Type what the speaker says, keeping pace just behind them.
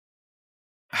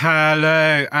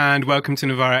Hello and welcome to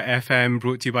Novara FM,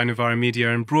 brought to you by Novara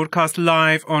Media and broadcast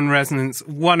live on Resonance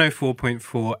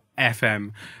 104.4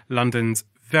 FM, London's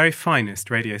very finest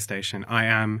radio station. I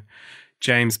am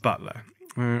James Butler.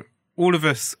 All of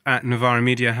us at Novara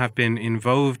Media have been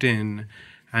involved in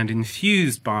and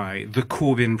enthused by the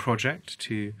Corbyn project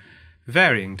to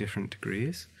varying different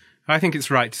degrees. I think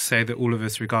it's right to say that all of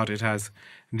us regard it as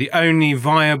the only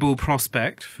viable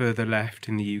prospect for the left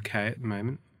in the UK at the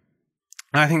moment.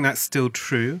 I think that's still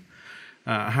true,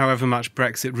 however much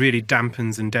Brexit really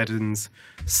dampens and deadens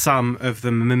some of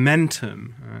the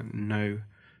momentum, no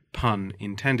pun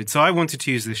intended. So I wanted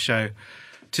to use this show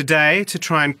today to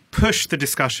try and push the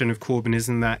discussion of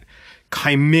Corbynism, that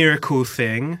chimerical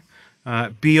thing,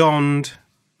 beyond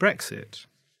Brexit.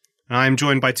 I'm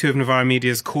joined by two of Novara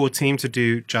Media's core team to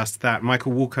do just that.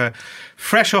 Michael Walker,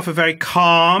 fresh off a very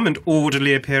calm and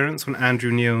orderly appearance on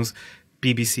Andrew Neil's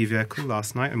BBC vehicle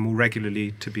last night, and more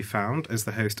regularly to be found as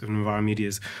the host of Novara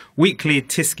Media's weekly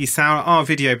Tisky Sour, our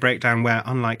video breakdown where,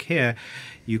 unlike here,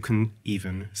 you can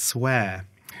even swear.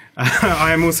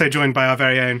 I am also joined by our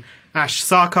very own Ash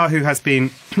Sarkar, who has been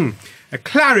a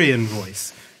clarion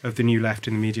voice of the new left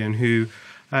in the media and who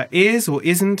is or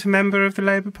isn't a member of the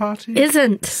Labour Party?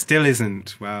 Isn't. Still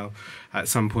isn't. Well, at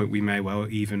some point we may well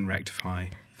even rectify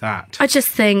that. I just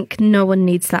think no one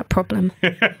needs that problem.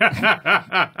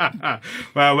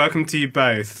 Well, welcome to you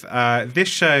both. This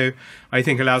show, I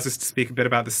think, allows us to speak a bit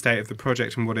about the state of the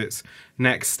project and what its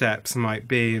next steps might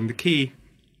be. And the key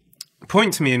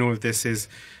point to me in all of this is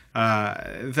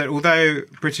that although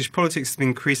British politics has been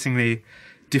increasingly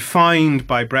defined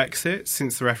by Brexit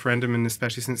since the referendum, and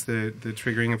especially since the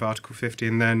triggering of Article 50,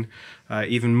 and then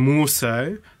even more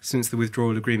so since the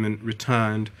withdrawal agreement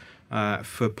returned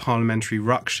for parliamentary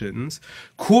ructions,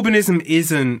 Corbynism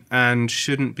isn't and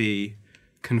shouldn't be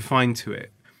confined to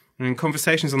it. I mean,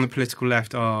 conversations on the political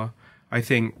left are, I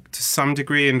think, to some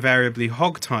degree invariably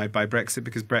hogtied by Brexit,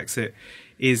 because Brexit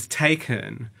is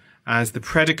taken as the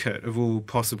predicate of all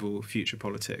possible future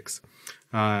politics.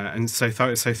 And so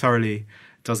thoroughly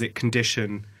does it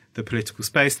condition the political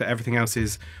space that everything else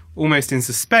is almost in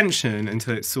suspension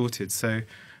until it's sorted. So,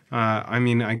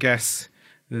 I guess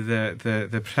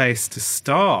the place to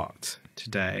start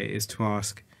today is to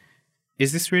ask,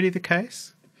 is this really the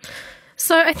case?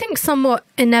 So I think somewhat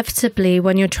inevitably,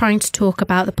 when you're trying to talk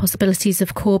about the possibilities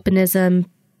of Corbynism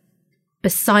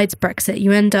besides Brexit,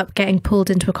 you end up getting pulled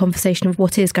into a conversation of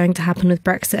what is going to happen with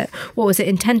Brexit. What was it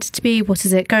intended to be? What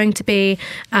is it going to be?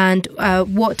 And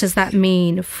what does that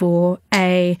mean for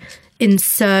a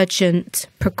insurgent,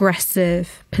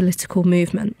 progressive political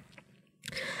movement?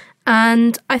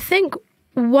 And I think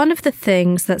one of the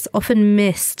things that's often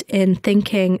missed in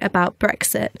thinking about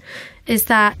Brexit is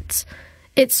that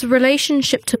its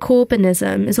relationship to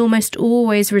Corbynism is almost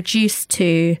always reduced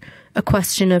to a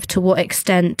question of to what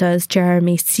extent does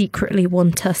Jeremy secretly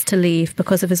want us to leave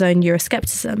because of his own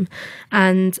Euroscepticism.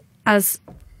 And as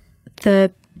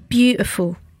the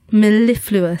beautiful,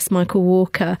 mellifluous Michael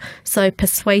Walker so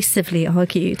persuasively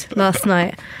argued last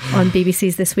night on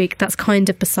BBC's This Week, that's kind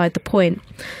of beside the point.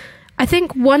 I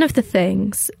think one of the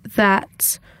things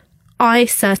that I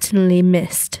certainly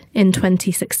missed in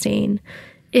 2016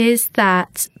 is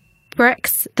that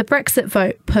the Brexit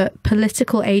vote put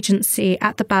political agency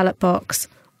at the ballot box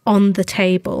on the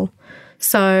table.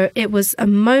 So it was a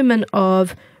moment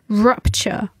of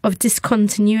rupture, of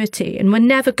discontinuity, and we're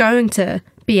never going to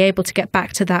be able to get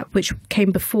back to that which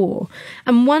came before.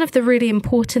 And one of the really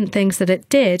important things that it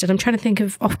did, and I'm trying to think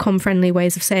of Ofcom-friendly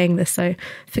ways of saying this, so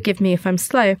forgive me if I'm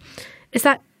slow, is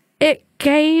that it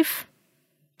gave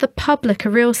the public a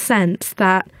real sense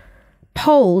that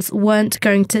polls weren't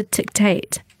going to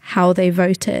dictate how they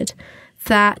voted,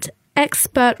 that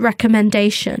expert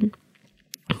recommendation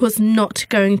was not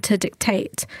going to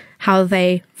dictate how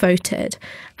they voted,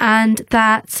 and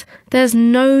that there's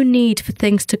no need for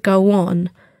things to go on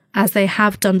as they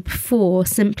have done before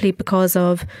simply because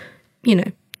of,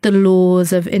 the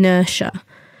laws of inertia.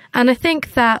 And I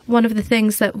think that one of the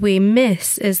things that we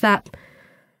miss is that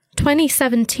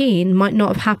 2017 might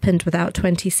not have happened without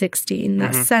 2016,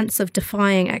 that sense of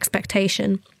defying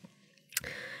expectation.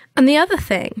 And the other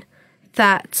thing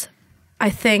that I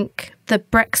think the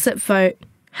Brexit vote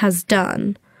has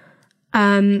done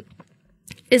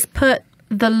is put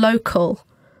the local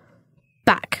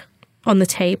back on the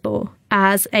table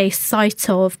as a site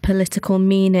of political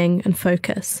meaning and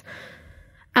focus.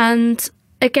 And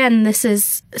again, this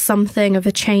is something of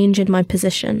a change in my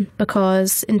position,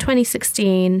 because in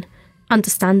 2016,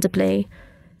 understandably,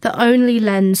 the only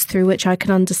lens through which I could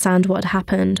understand what had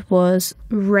happened was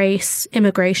race,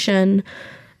 immigration,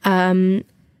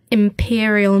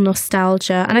 imperial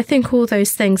nostalgia. And I think all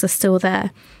those things are still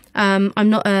there. I'm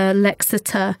not a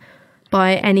Lexiter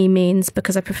by any means,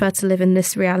 because I prefer to live in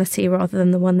this reality rather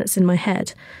than the one that's in my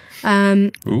head.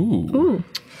 Ooh.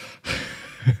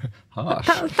 Harsh.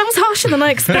 That was harsher than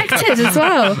I expected as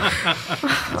well.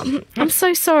 I'm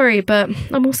so sorry, but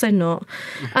I'm also not.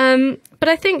 But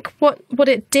I think what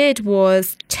it did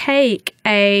was take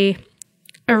a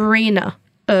arena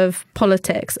of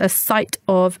politics, a site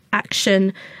of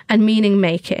action and meaning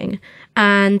making,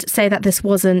 and say that this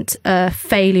wasn't a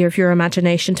failure of your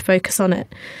imagination to focus on it.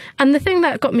 And the thing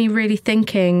that got me really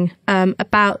thinking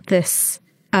about this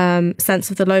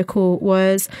sense of the local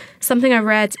was something I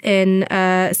read in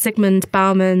Zygmunt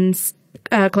Bauman's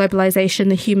Globalization,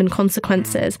 The Human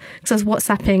Consequences, because I was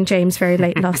WhatsApping James very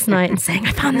late last night and saying,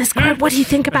 I found this quote, what do you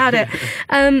think about it?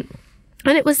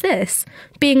 And it was this: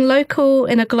 being local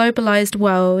in a globalized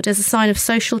world is a sign of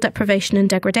social deprivation and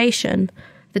degradation.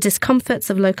 The discomforts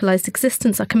of localized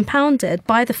existence are compounded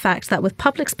by the fact that with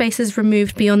public spaces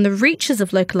removed beyond the reaches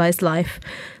of localized life,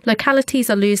 localities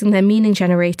are losing their meaning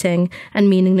generating and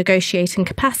meaning negotiating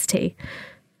capacity.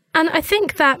 And I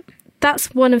think that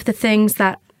that's one of the things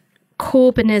that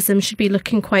Corbynism should be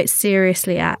looking quite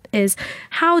seriously at, is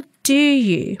how do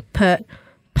you put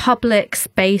public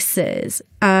spaces,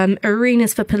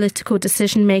 arenas for political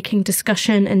decision-making,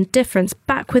 discussion and difference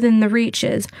back within the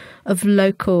reaches of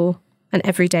local and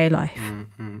everyday life.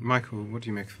 Mm-hmm. Michael, what do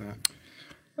you make of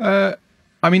that?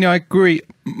 I agree.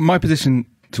 My position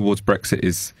towards Brexit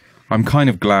is I'm kind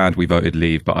of glad we voted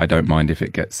leave, but I don't mind if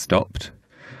it gets stopped.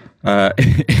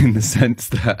 In the sense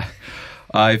that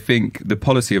I think the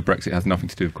policy of Brexit has nothing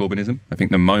to do with Corbynism. I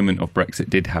think the moment of Brexit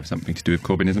did have something to do with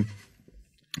Corbynism.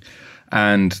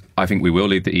 And I think we will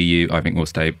leave the EU. I think we'll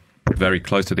stay very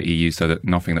close to the EU so that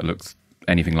nothing that looks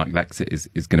anything like Brexit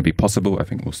is going to be possible. I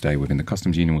think we'll stay within the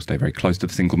customs union. We'll stay very close to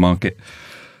the single market.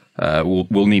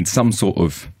 We'll need some sort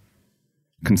of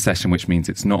concession, which means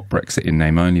it's not Brexit in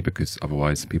name only, because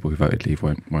otherwise people who voted leave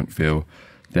won't feel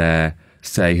their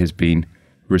say has been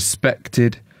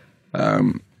respected.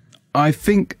 I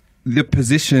think the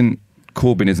position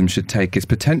Corbynism should take is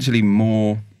potentially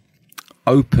more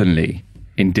openly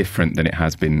indifferent than it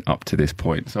has been up to this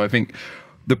point. So I think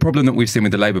the problem that we've seen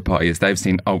with the Labour Party is they've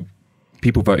seen,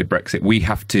 people voted Brexit. We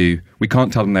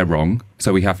can't tell them they're wrong.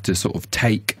 So we have to sort of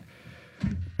take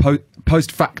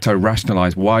post facto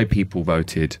rationalise why people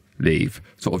voted leave,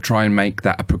 sort of try and make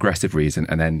that a progressive reason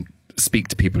and then speak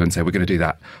to people and say, we're going to do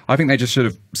that. I think they just should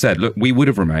have said, look, we would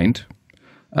have remained.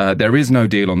 There is no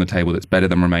deal on the table that's better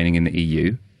than remaining in the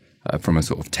EU from a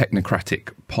sort of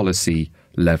technocratic policy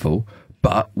level.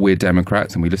 But we're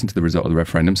Democrats and we listen to the result of the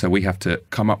referendum. So we have to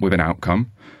come up with an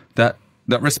outcome that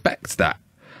respects that.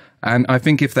 And I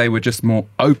think if they were just more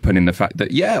open in the fact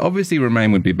that, yeah, obviously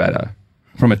Remain would be better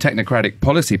from a technocratic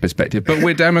policy perspective, but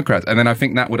we're Democrats. And then I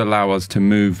think that would allow us to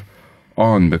move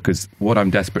on, because what I'm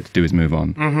desperate to do is move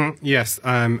on. Mm-hmm. Yes,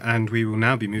 and we will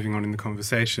now be moving on in the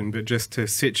conversation. But just to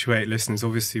situate listeners,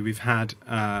 obviously we've had,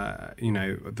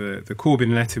 the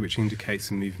Corbyn letter, which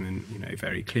indicates a movement,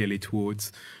 very clearly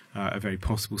towards a very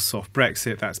possible soft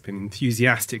Brexit. That's been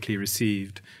enthusiastically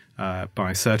received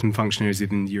by certain functionaries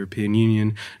within the European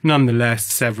Union. Nonetheless,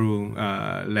 several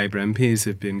Labour MPs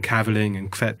have been cavilling and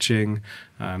kvetching.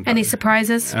 Any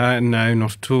surprises? No,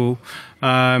 not at all.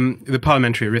 The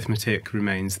parliamentary arithmetic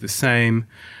remains the same.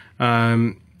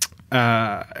 The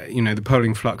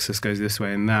polling fluxus goes this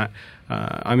way and that.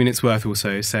 It's worth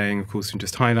also saying, of course, and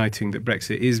just highlighting that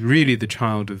Brexit is really the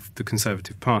child of the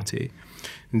Conservative Party.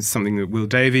 It's something that Will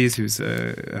Davies, who's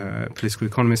a political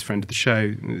economist, friend of the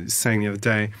show, was saying the other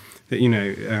day, that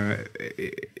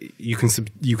you can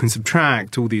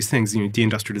subtract all these things,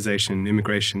 deindustrialization,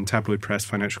 immigration, tabloid press,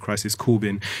 financial crisis,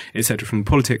 Corbyn, etc., from the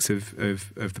politics of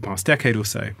the past decade or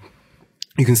so.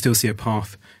 You can still see a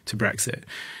path to Brexit.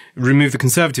 Remove the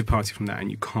Conservative Party from that,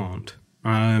 and you can't.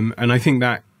 And I think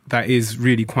that is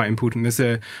really quite important. There's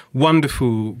a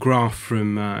wonderful graph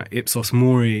from Ipsos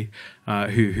Mori,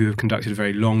 who have conducted a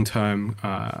very long-term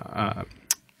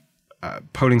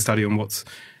polling study on what's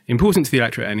important to the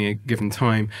electorate at any given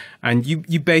time. And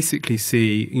you basically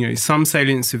see, some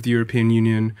salience of the European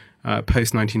Union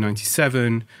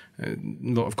post-1997, a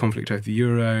lot of conflict over the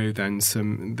euro, then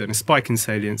a spike in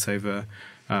salience over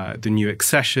the new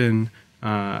accession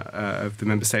of the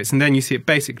member states. And then you see it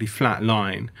basically flat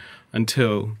line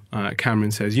until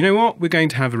Cameron says, you know what, we're going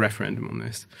to have a referendum on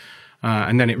this.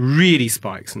 And then it really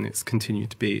spikes, and it's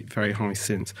continued to be very high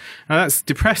since. Now, that's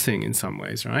depressing in some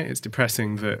ways, right? It's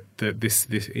depressing that this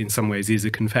in some ways is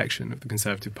a confection of the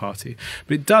Conservative Party.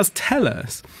 But it does tell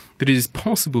us that it is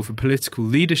possible for political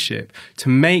leadership to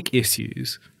make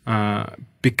issues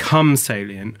become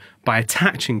salient by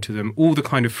attaching to them all the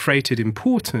kind of freighted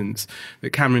importance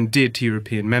that Cameron did to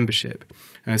European membership.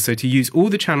 So to use all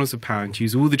the channels of power and to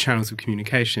use all the channels of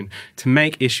communication to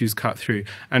make issues cut through.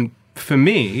 And for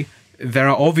me, there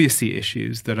are obviously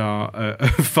issues that are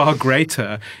of far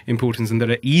greater importance and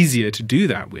that are easier to do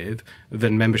that with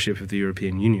than membership of the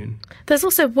European Union. There's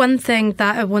also one thing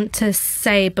that I want to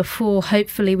say before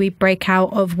hopefully we break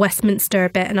out of Westminster a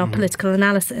bit in our political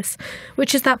analysis,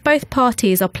 which is that both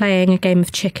parties are playing a game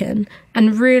of chicken,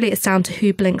 and really it's down to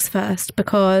who blinks first,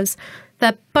 because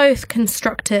they're both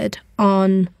constructed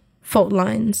on fault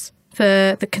lines.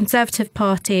 For the Conservative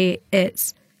Party,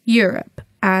 it's Europe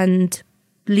and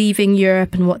leaving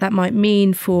Europe and what that might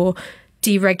mean for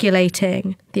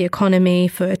deregulating the economy,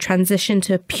 for a transition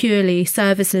to a purely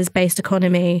services-based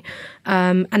economy,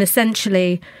 and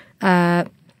essentially a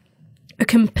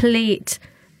complete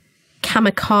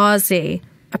kamikaze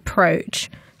approach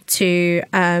to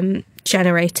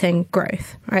generating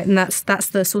growth, right? And that's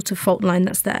the sort of fault line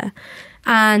that's there.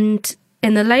 And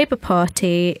in the Labour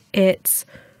Party, it's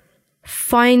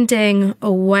finding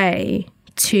a way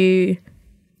to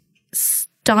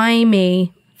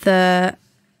stymie the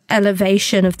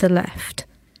elevation of the left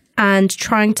and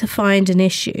trying to find an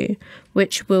issue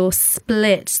which will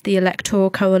split the electoral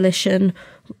coalition,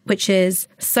 which is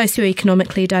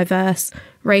socioeconomically diverse,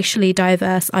 racially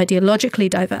diverse, ideologically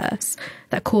diverse,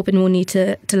 that Corbyn will need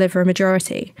to deliver a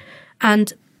majority.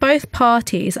 And both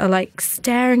parties are like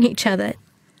staring each other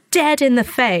dead in the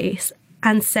face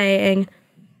and saying,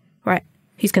 right,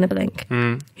 who's going to blink?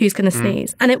 Who's going to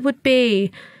sneeze? And it would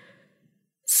be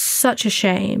such a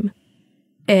shame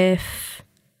if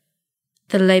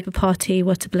the Labour Party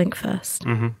were to blink first.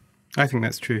 I think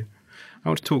that's true. I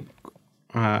want to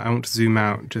zoom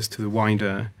out just to the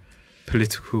wider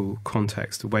political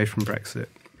context away from Brexit,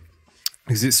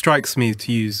 because it strikes me,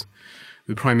 to use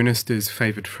the Prime Minister's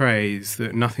favoured phrase,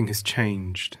 that nothing has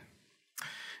changed.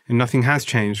 And nothing has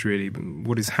changed, really. But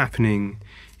what is happening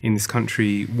in this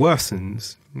country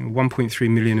worsens. 1.3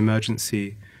 million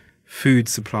emergency food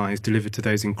supplies delivered to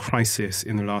those in crisis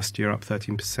in the last year, up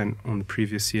 13% on the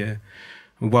previous year.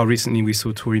 And while recently we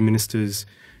saw Tory ministers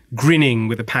grinning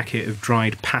with a packet of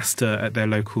dried pasta at their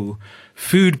local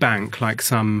food bank like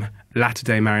some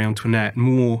latter-day Marie Antoinette,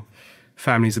 more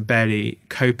families are barely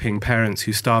coping, parents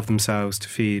who starve themselves to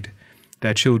feed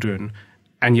their children,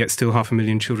 and yet still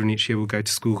 500,000 children each year will go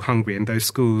to school hungry, and those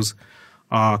schools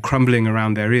are crumbling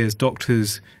around their ears.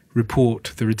 Doctors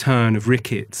report the return of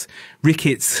rickets.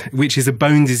 Rickets, which is a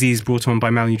bone disease brought on by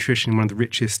malnutrition in one of the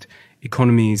richest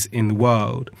economies in the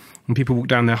world. And people walk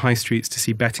down their high streets to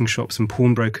see betting shops and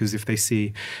pawnbrokers if they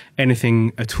see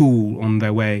anything at all on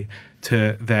their way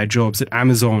to their jobs, at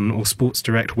Amazon or Sports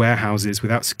Direct warehouses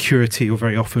without security or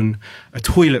very often a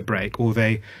toilet break, or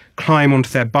they climb onto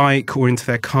their bike or into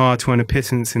their car to earn a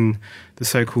pittance in the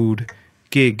so-called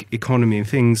gig economy. And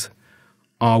things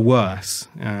are worse.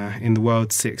 In the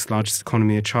world's sixth largest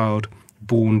economy, a child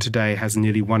born today has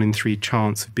nearly 1 in 3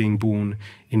 chance of being born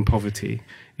in poverty.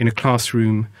 In a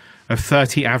classroom of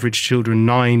 30 average children,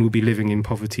 9 will be living in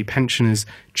poverty. Pensioners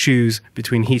choose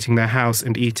between heating their house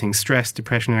and eating. Stress,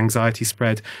 depression, and anxiety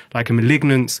spread like a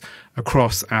malignance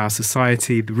across our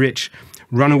society. The rich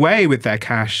run away with their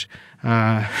cash.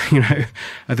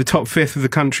 The top fifth of the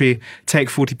country take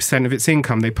 40% of its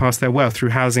income. They pass their wealth through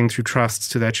housing, through trusts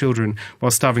to their children,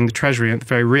 while starving the treasury. At the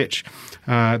very rich,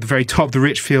 the very top, the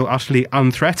rich feel utterly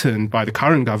unthreatened by the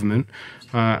current government.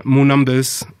 More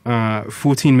numbers,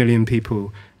 14 million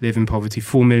people live in poverty,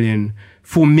 4 million,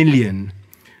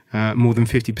 more than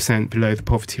 50% below the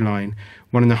poverty line,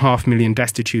 1.5 million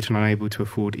destitute and unable to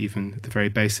afford even the very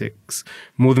basics.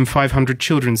 More than 500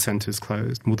 children's centres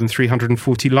closed, more than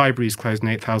 340 libraries closed,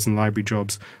 and 8,000 library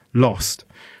jobs lost.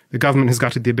 The government has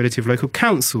gutted the ability of local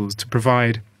councils to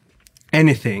provide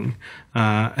anything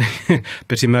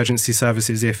but emergency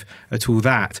services, if at all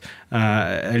that.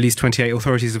 At least 28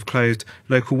 authorities have closed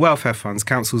local welfare funds.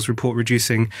 Councils report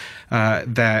reducing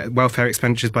their welfare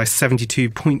expenditures by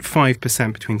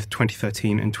 72.5% between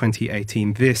 2013 and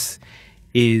 2018. This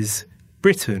is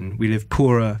Britain. We live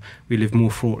poorer, we live more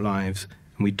fraught lives,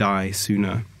 and we die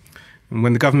sooner. And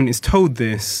when the government is told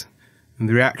this, and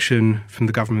the reaction from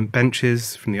the government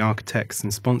benches, from the architects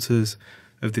and sponsors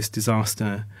of this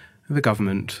disaster, the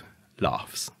government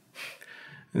laughs.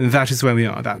 That is where we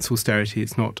are. That's austerity.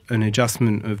 It's not an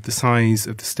adjustment of the size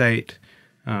of the state,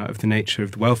 of the nature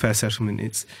of the welfare settlement.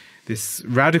 It's this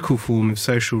radical form of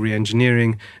social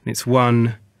re-engineering, and it's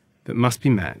one that must be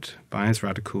met by as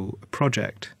radical a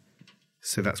project.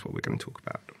 So that's what we're going to talk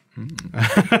about.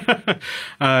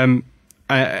 And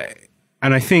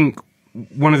I think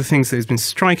one of the things that has been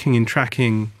striking in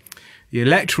tracking the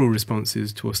electoral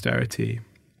responses to austerity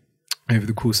over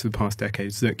the course of the past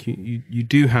decades, look, you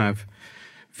do have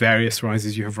various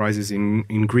rises. You have rises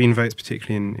in Green votes,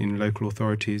 particularly in local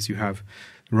authorities. You have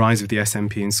the rise of the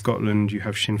SNP in Scotland. You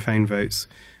have Sinn Féin votes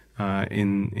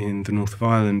in the north of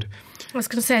Ireland. I was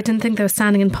going to say, I didn't think they were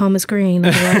standing in Palmer's Green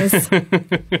otherwise.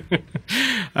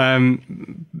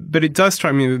 But it does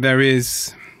strike me that there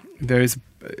is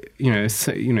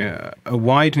a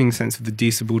widening sense of the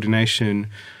desubordination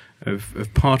of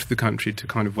part of the country to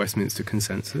kind of Westminster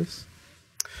consensus.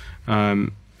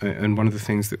 And one of the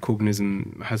things that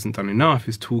Corbynism hasn't done enough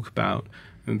is talk about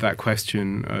that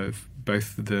question of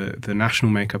both the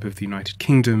national makeup of the United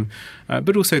Kingdom,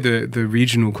 but also the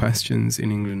regional questions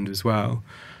in England as well.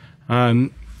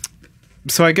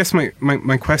 So I guess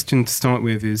my question to start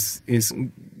with is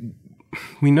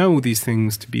we know all these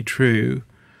things to be true.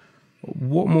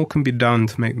 What more can be done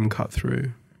to make them cut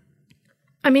through?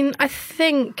 I mean, I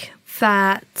think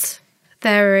that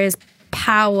there is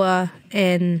power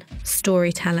in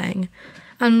storytelling.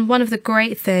 And one of the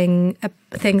great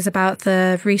things about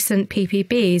the recent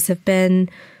PPBs have been...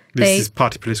 This is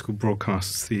party political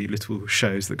broadcasts, the little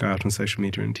shows that go out on social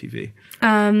media and TV.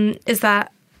 Is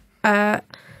that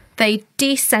they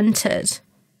decentered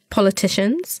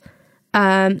politicians.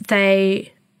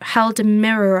 They held a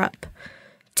mirror up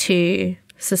to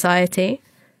society.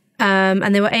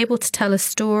 And they were able to tell a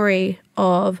story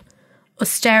of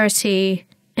austerity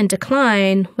in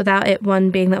decline without it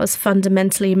being that was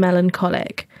fundamentally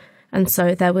melancholic. And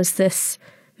so there was this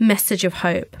message of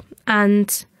hope.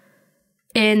 And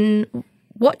in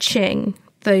watching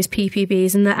those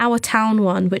PPBs, and the Our Town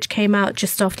one, which came out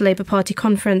just after Labour Party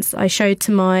conference, I showed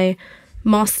to my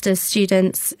master's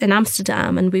students in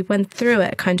Amsterdam, and we went through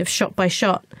it kind of shot by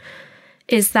shot,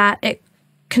 is that it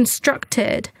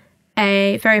constructed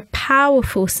a very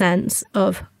powerful sense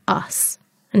of us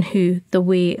and who the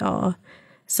we are.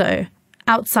 So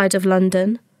outside of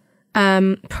London,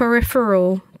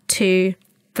 peripheral to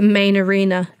the main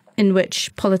arena in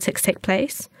which politics take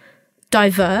place,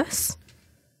 diverse,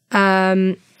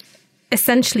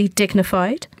 essentially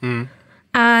dignified,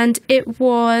 and it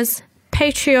was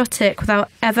patriotic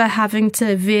without ever having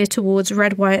to veer towards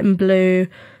red, white and blue,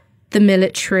 the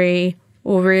military,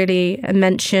 or really a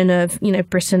mention of,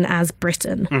 Britain as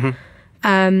Britain.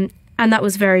 And that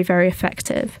was very, very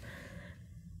effective.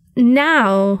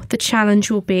 Now, the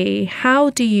challenge will be, how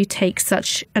do you take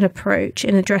such an approach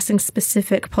in addressing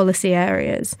specific policy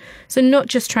areas? So not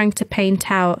just trying to paint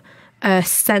out a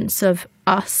sense of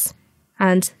us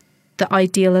and the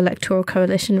ideal electoral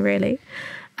coalition, really,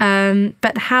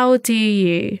 but how do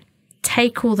you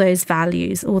take all those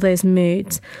values, all those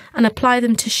moods, and apply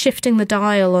them to shifting the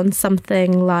dial on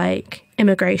something like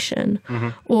immigration,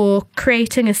 or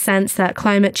creating a sense that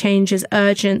climate change is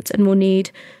urgent and will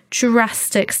need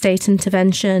drastic state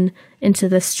intervention into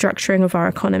the structuring of our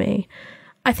economy.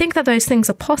 I think that those things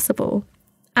are possible,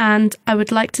 and I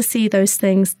would like to see those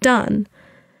things done.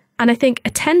 And I think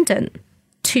attendant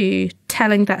to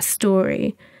telling that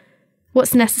story,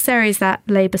 what's necessary is that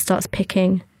Labour starts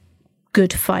picking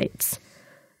good fights.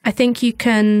 I think you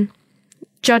can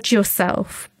judge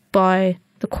yourself by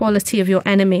the quality of your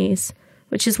enemies,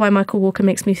 which is why Michael Walker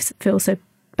makes me feel so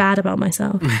bad about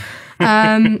myself.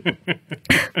 I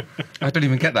don't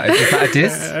even get that. Is that a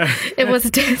diss? It was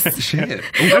a diss. Shit.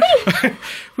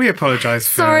 We apologise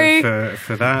for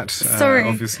that. Sorry.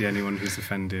 Obviously, anyone who's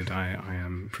offended, I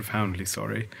am profoundly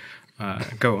sorry.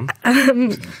 Go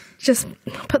on. Just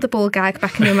put the ball gag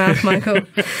back in your mouth, Michael.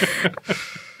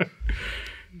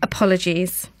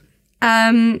 Apologies.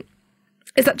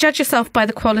 Is that judge yourself by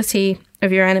the quality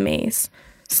of your enemies.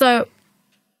 So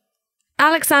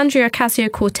Alexandria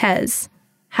Ocasio-Cortez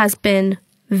has been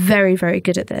very, very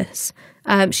good at this.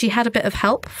 She had a bit of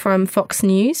help from Fox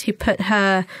News, who put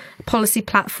her policy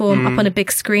platform up on a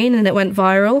big screen, and it went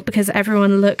viral because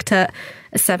everyone looked at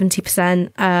a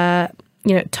 70%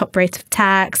 top rate of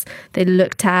tax. They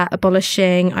looked at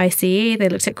abolishing ICE. They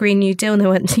looked at Green New Deal, and they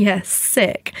went, yes,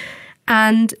 sick.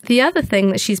 And the other thing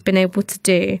that she's been able to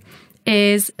do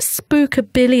is spook a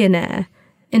billionaire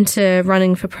into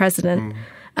running for president.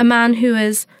 A man who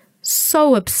is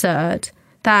so absurd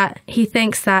that he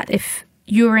thinks that if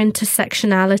your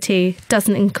intersectionality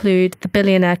doesn't include the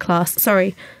billionaire class,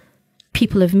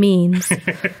 people of means,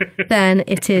 then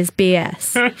it is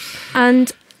BS.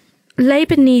 And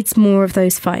Labour needs more of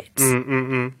those fights.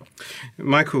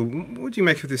 Michael, what do you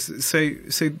make of this? So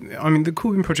I mean, the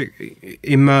Corbyn project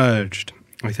emerged,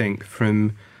 I think,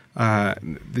 from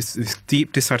this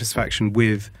deep dissatisfaction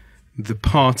with the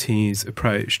party's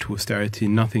approach to austerity,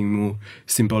 nothing more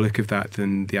symbolic of that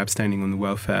than the abstaining on the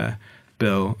welfare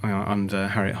bill under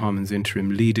Harriet Harman's interim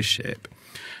leadership.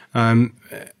 And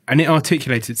it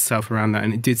articulated itself around that,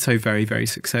 and it did so very, very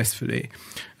successfully.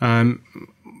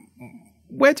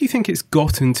 Where do you think it's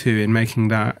gotten to in making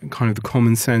that kind of the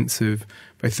common sense of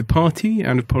both the party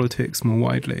and of politics more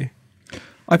widely?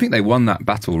 I think they won that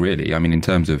battle, really. I mean, in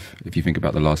terms of, if you think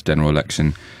about the last general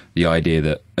election, the idea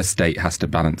that a state has to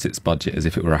balance its budget as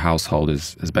if it were a household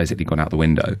has basically gone out the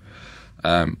window.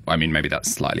 I mean, maybe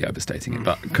that's slightly overstating it,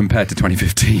 but compared to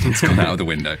 2015, it's gone out of the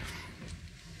window.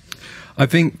 I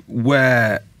think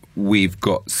where we've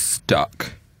got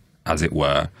stuck, as it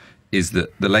were, is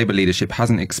that the Labour leadership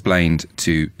hasn't explained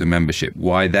to the membership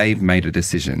why they've made a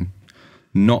decision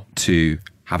not to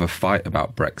have a fight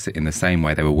about Brexit in the same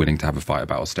way they were willing to have a fight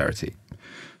about austerity.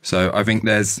 So I think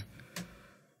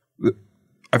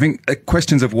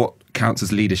questions of what counts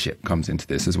as leadership comes into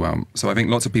this as well. So I think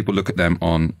lots of people look at them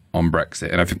on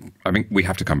Brexit, and I think we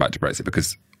have to come back to Brexit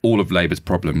because all of Labour's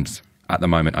problems at the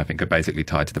moment, I think, are basically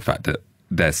tied to the fact that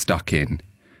they're stuck in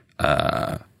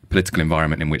a political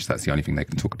environment in which that's the only thing they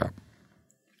can talk about.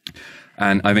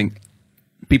 And I think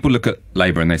people look at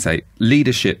Labour and they say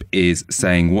leadership is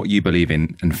saying what you believe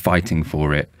in and fighting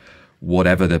for it,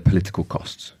 whatever the political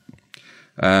costs.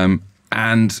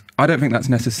 And I don't think that's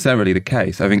necessarily the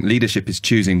case. I think leadership is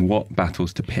choosing what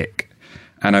battles to pick.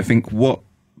 And I think what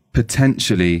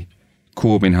potentially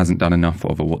Corbyn hasn't done enough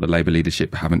of, or what the Labour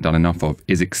leadership haven't done enough of,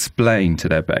 is explain to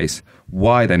their base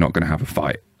why they're not going to have a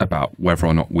fight about whether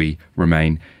or not we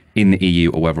remain in the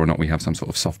EU or whether or not we have some sort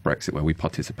of soft Brexit where we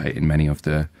participate in many of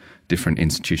the different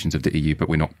institutions of the EU, but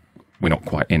we're not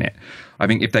quite in it. I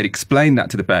think if they'd explained that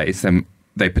to the base, then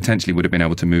they potentially would have been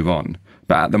able to move on.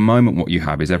 But at the moment, what you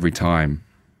have is every time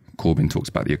Corbyn talks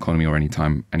about the economy, or any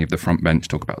time any of the front bench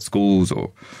talk about schools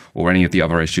or any of the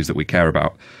other issues that we care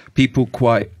about, people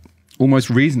quite almost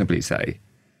reasonably say,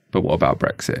 but what about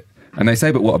Brexit? And they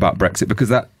say, but what about Brexit? Because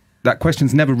that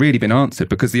question's never really been answered,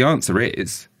 because the answer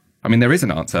is, I mean, there is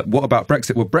an answer. What about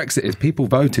Brexit? Well, Brexit is people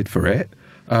voted for it.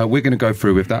 We're going to go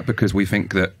through with that because we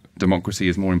think that democracy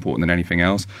is more important than anything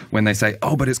else. When they say,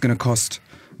 oh, but it's going to cost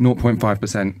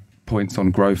 0.5% points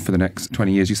on growth for the next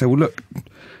 20 years, you say, well, look,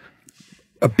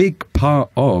 a big part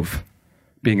of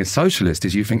being a socialist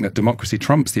is you think that democracy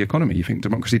trumps the economy. You think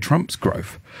democracy trumps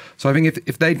growth. So I think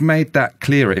if they'd made that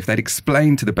clearer, if they'd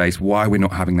explained to the base why we're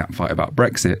not having that fight about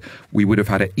Brexit, we would have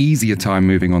had an easier time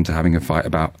moving on to having a fight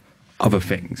about other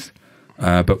things.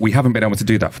 But we haven't been able to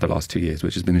do that for the last 2 years,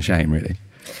 which has been a shame, really.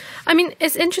 I mean,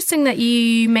 it's interesting that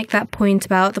you make that point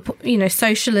about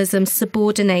socialism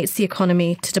subordinates the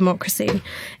economy to democracy.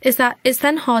 It's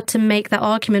then hard to make that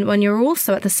argument when you're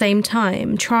also at the same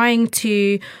time trying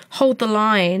to hold the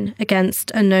line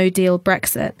against a no-deal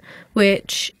Brexit,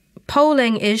 which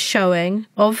polling is showing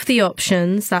of the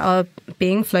options that are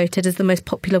being floated as the most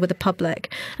popular with the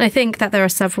public. And I think that there are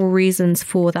several reasons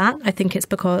for that. I think it's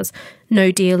because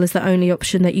no deal is the only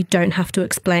option that you don't have to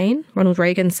explain. Ronald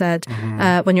Reagan said,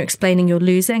 when you're explaining, you're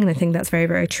losing. And I think that's very,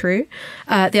 very true.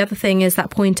 The other thing is that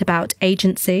point about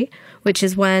agency, which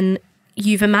is when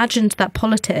you've imagined that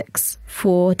politics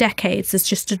for decades is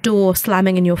just a door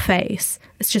slamming in your face.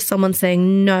 It's just someone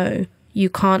saying, no, you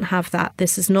can't have that.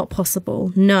 This is not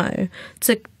possible. No.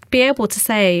 To be able to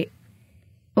say,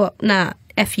 well, nah,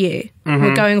 F you.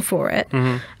 We're going for it.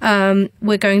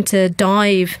 We're going to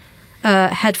dive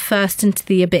head first into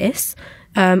the abyss.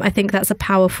 I think that's a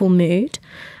powerful mood.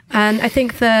 And I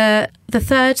think the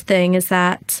third thing is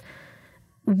that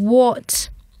what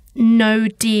no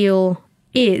deal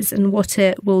is and what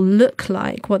it will look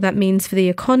like, what that means for the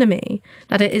economy,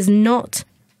 that it is not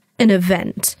an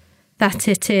event, that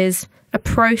it is a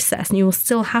process, and you will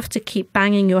still have to keep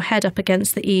banging your head up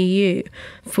against the EU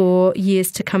for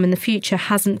years to come in the future,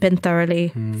 hasn't been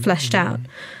thoroughly fleshed out.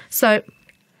 So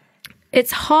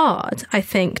it's hard, I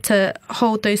think, to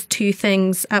hold those two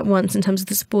things at once in terms of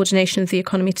the subordination of the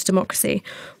economy to democracy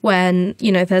when,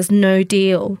 there's no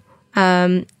deal.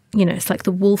 It's like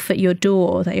the wolf at your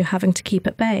door that you're having to keep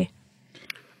at bay.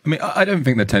 I mean, I don't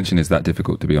think the tension is that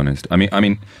difficult, to be honest. I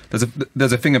mean,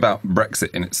 there's a thing about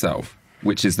Brexit in itself,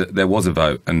 which is that there was a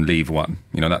vote and Leave won.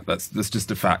 That's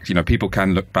just a fact. People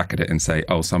can look back at it and say,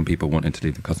 oh, some people wanted to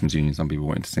leave the customs union, some people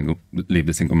wanted to leave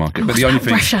the single market. But the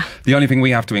only thing we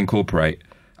have to incorporate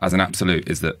as an absolute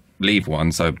is that Leave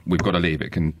won, so we've got to leave.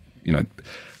 It can,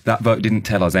 that vote didn't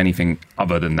tell us anything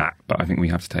other than that. But I think we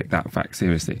have to take that fact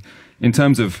seriously. In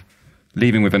terms of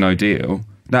leaving with a no deal,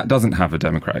 that doesn't have a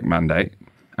democratic mandate.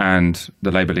 And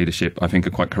the Labour leadership, I think,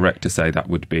 are quite correct to say that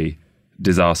would be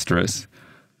disastrous.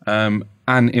 And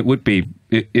it would be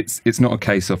it's not a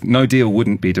case of no deal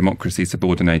wouldn't be democracy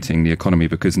subordinating the economy,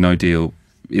 because no deal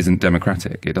isn't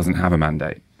democratic. It doesn't have a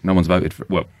mandate. No one's voted for it.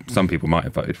 Well, some people might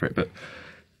have voted for it, but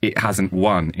it hasn't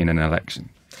won in an election.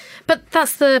 But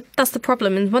that's the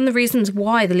problem. And one of the reasons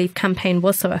why the Leave campaign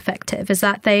was so effective is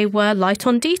that they were light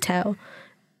on detail.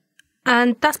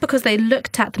 And that's because they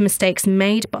looked at the mistakes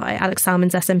made by Alex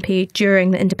Salmond's SNP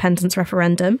during the independence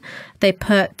referendum. They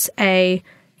put a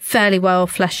fairly well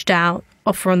fleshed out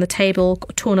offer on the table,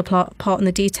 torn apart in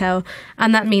the detail.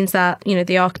 And that means that,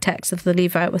 the architects of the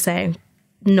Leave vote were saying,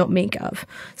 not me, Gov.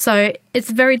 So it's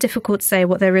very difficult to say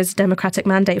what there is a democratic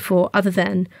mandate for other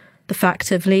than the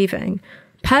fact of leaving.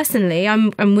 Personally,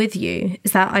 I'm with you,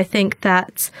 is that I think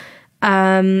that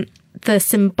the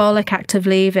symbolic act of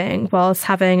leaving, whilst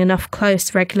having enough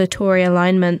close regulatory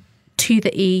alignment to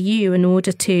the EU in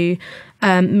order to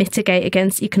mitigate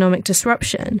against economic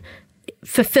disruption,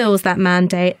 fulfills that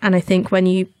mandate. And I think when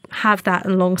you have that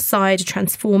alongside a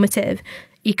transformative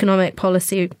economic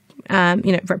policy,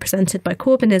 represented by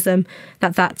Corbynism,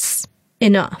 that's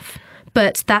enough.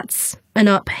 But that's an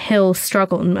uphill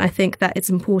struggle, and I think that it's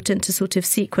important to sort of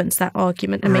sequence that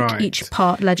argument and make each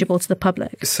part legible to the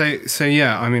public. So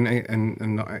yeah, I mean,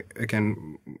 and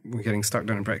again, we're getting stuck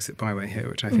down a Brexit byway here,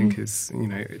 which I think is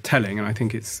telling, and I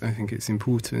think it's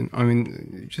important. I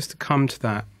mean, just to come to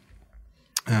that.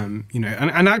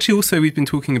 And actually also we've been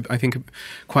talking, I think,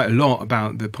 quite a lot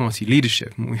about the party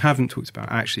leadership. And what we haven't talked about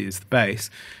actually is the base,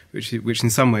 which in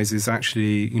some ways is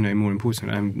actually, more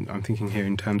important. I'm thinking here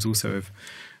in terms also of,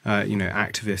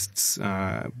 activists,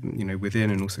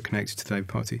 within and also connected to the Labour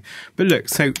Party. But look,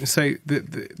 so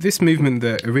this movement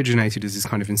that originated as this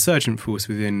kind of insurgent force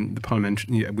within the parliament,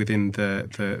 within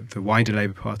the wider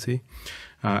Labour Party,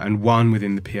 and one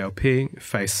within the PLP,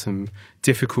 faced some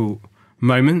difficult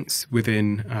moments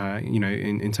within,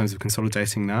 in terms of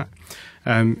consolidating that.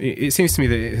 It seems to me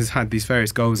that it has had these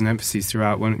various goals and emphases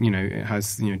throughout. One, it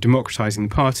has, democratising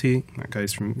the party, that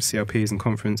goes from CLPs and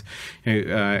conference,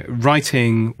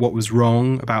 righting what was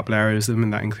wrong about Blairism,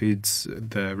 and that includes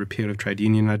the repeal of trade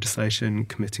union legislation,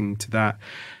 committing to that,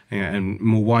 and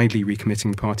more widely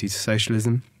recommitting the party to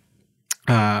socialism.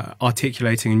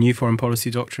 Articulating a new foreign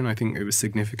policy doctrine. I think it was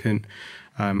significant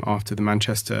after the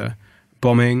Manchester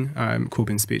bombing.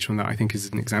 Corbyn's speech on that, I think, is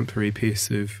an exemplary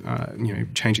piece of,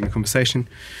 changing the conversation.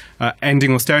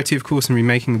 Ending austerity, of course, and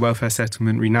remaking the welfare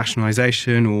settlement,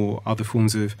 renationalisation or other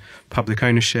forms of public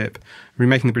ownership,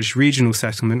 remaking the British regional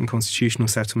settlement and constitutional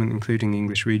settlement, including the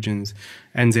English regions,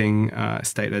 ending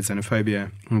state-led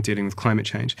xenophobia, and dealing with climate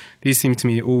change. These seem to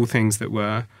me all things that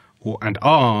were and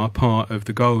are part of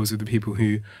the goals of the people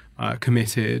who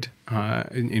committed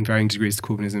in varying degrees to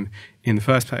Corbynism in the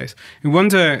first place. I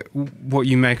wonder what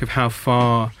you make of how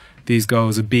far these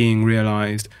goals are being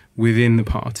realised within the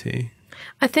party.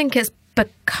 I think it's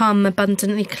become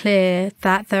abundantly clear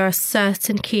that there are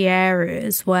certain key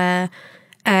areas where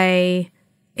a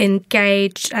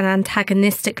engaged and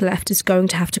antagonistic left is going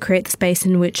to have to create the space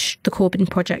in which the Corbyn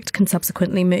project can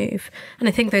subsequently move. And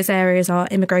I think those areas are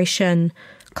immigration,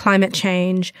 climate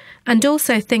change, and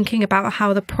also thinking about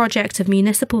how the project of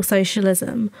municipal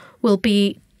socialism will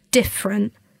be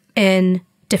different in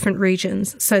different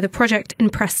regions. So the project in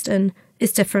Preston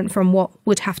is different from what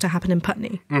would have to happen in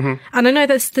Putney. And I know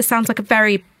this sounds like a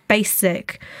very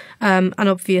basic and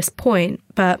obvious point,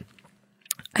 but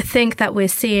I think that we're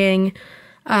seeing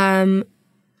some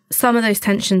of those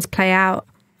tensions play out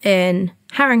in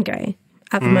Haringey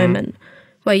at the moment,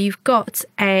 where you've got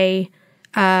a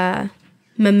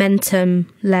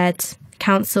momentum-led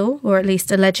council, or at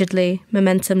least allegedly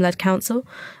momentum-led council.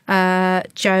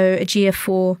 Joe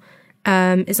Ejiofor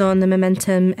is on the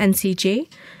Momentum NCG.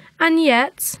 And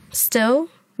yet, still,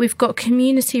 we've got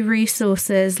community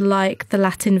resources like the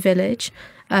Latin Village,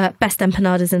 best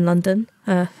empanadas in London,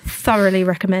 thoroughly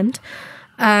recommend,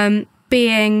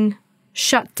 being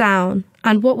shut down.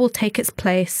 And what will take its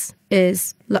place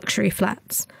is luxury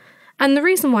flats. And the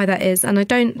reason why that is, and I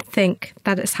don't think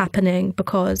that it's happening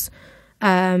because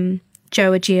Joe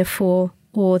Ejiofor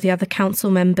or the other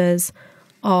council members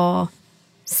are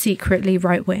secretly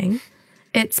right-wing,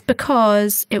 it's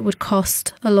because it would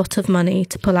cost a lot of money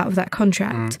to pull out of that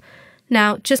contract.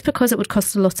 Now, just because it would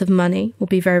cost a lot of money will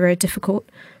be very, very difficult.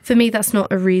 For me, that's not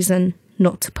a reason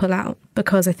not to pull out,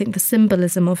 because I think the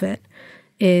symbolism of it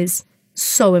is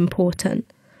so important.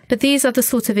 But these are the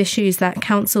sort of issues that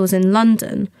councils in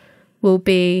London will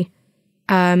feel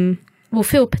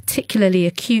particularly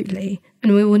acutely,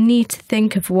 and we will need to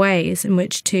think of ways in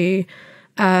which to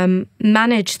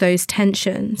manage those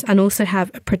tensions and also have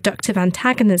a productive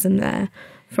antagonism there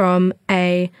from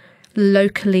a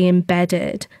locally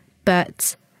embedded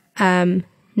but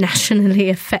nationally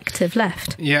effective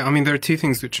left. Yeah, I mean, there are two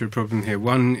things which are a problem here.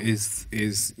 One is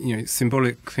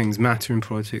symbolic things matter in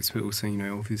politics, but also,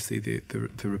 obviously the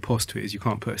riposte to it is you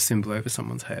can't put a symbol over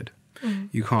someone's head.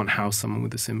 You can't house someone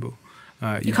with a symbol.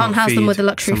 You can't house them with a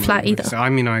luxury flat either. So, I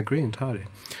mean, I agree entirely.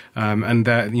 And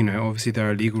there, obviously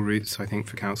there are legal routes, I think,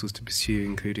 for councils to pursue,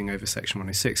 including over Section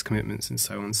 106 commitments and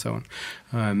so on and so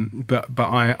on. But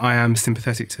I am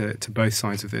sympathetic to both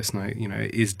sides of this, and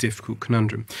it is a difficult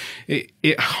conundrum.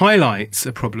 It highlights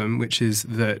a problem, which is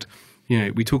that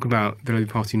we talk about the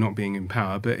Labour Party not being in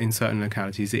power, but in certain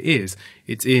localities it is.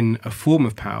 It's in a form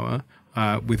of power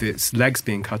with its legs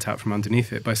being cut out from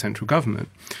underneath it by central government.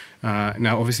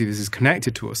 Now, obviously, this is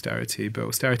connected to austerity, but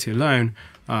austerity alone,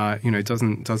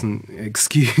 doesn't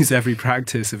excuse every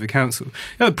practice of a council.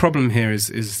 The problem here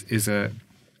is a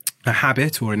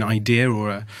habit or an idea or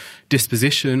a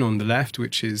disposition on the left,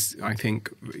 which is, I think,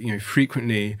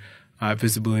 frequently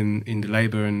visible in the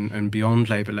Labour and beyond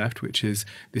Labour left, which is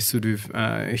this sort of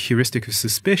heuristic of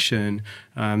suspicion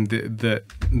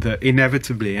that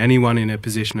inevitably anyone in a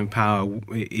position of power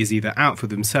is either out for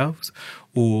themselves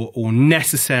or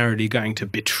necessarily going to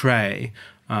betray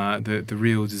the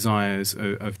real desires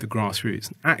of the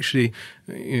grassroots. Actually,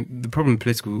 the problem with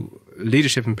political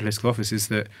leadership and political office is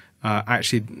that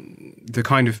actually the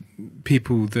kind of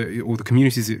people or the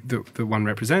communities that one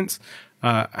represents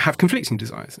have conflicting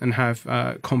desires and have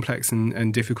complex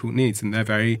and difficult needs, and they're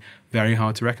very, very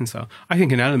hard to reconcile. I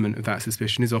think an element of that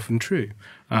suspicion is often true.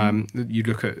 You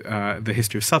look at the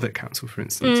history of Southwark Council, for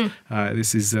instance.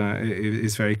 This is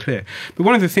very clear. But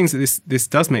one of the things that this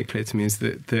does make clear to me is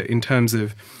that in terms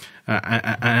of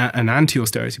an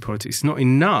anti-austerity politics, it's not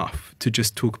enough to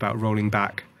just talk about rolling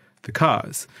back the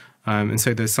cars. And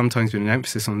so there's sometimes been an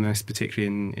emphasis on this,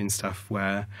 particularly in stuff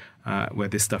where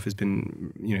this stuff has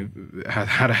been,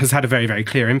 has had a very, very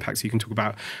clear impact. So you can talk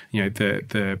about,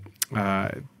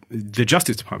 the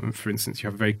Justice Department, for instance. You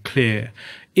have a very clear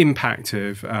impact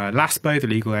of LASPO, the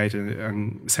Legal Aid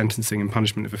and Sentencing and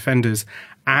Punishment of Offenders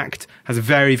Act, has a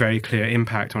very, very clear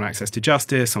impact on access to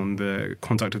justice, on the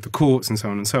conduct of the courts, and so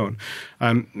on and so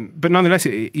on. But nonetheless,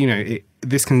 it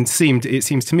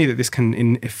seems to me that this can,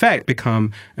 in effect,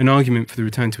 become an argument for the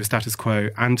return to a status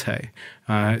quo ante.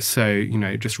 So,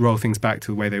 just roll things back to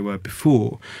the way they were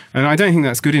before. And I don't think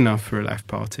that's good enough for a left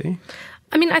party.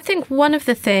 I mean, I think one of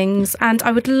the things, and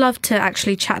I would love to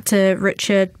actually chat to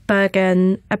Richard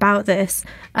Bergen about this,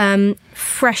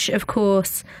 fresh, of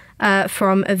course,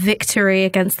 from a victory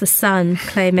against the Sun,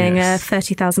 claiming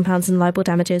 £30,000 in libel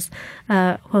damages.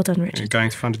 Well done, Richard. You're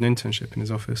going to fund an internship in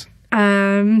his office.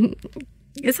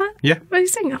 Is that? Yeah. What are you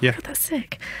saying? Oh, yeah. God, that's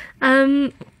sick.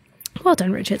 Well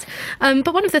done, Richard.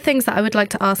 But one of the things that I would like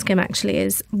to ask him actually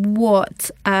is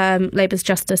what Labour's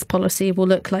justice policy will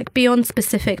look like beyond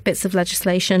specific bits of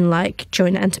legislation like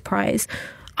joint enterprise.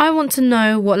 I want to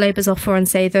know what Labour's offer on,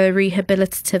 say, the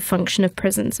rehabilitative function of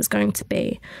prisons is going to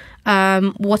be.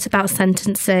 What about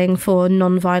sentencing for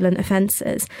non-violent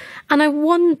offences? And I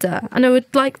wonder, and I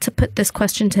would like to put this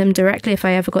question to him directly if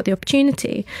I ever got the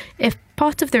opportunity, if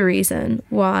part of the reason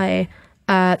why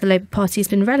the Labour Party has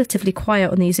been relatively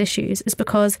quiet on these issues is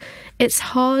because it's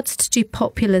hard to do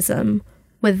populism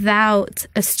without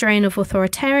a strain of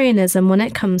authoritarianism when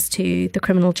it comes to the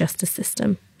criminal justice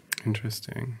system.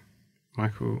 Interesting.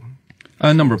 Michael?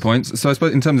 A number of points. So I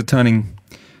suppose in terms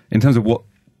of what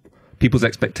people's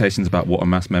expectations about what a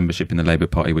mass membership in the Labour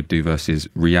Party would do versus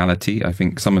reality, I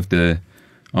think some of the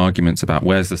arguments about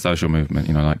where's the social movement,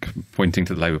 like pointing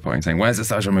to the Labour Party and saying, where's the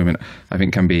social movement, I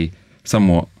think can be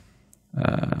somewhat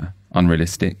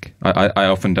unrealistic. I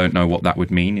often don't know what that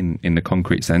would mean in the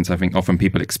concrete sense. I think often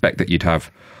people expect that you'd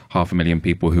have 500,000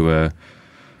 people who are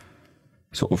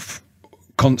sort of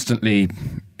constantly,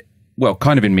 well,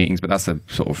 kind of in meetings, but that's a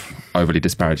sort of overly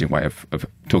disparaging way of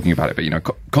talking about it.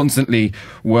 But, constantly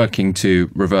working to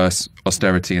reverse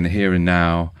austerity in the here and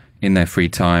now in their free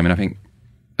time. And I think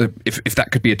if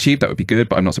that could be achieved, that would be good,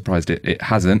 but I'm not surprised it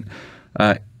hasn't.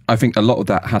 I think a lot of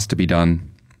that has to be done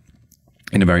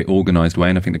in a very organised way,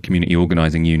 and I think the community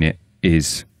organising unit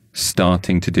is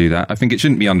starting to do that. I think it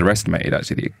shouldn't be underestimated,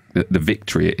 actually, the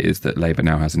victory it is that Labour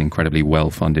now has an incredibly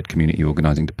well-funded community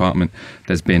organising department.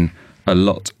 There's been a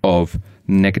lot of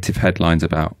negative headlines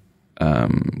about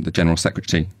the General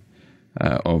Secretary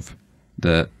of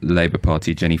the Labour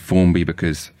Party, Jenny Formby,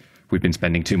 because we've been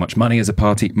spending too much money as a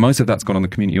party. Most of that's gone on the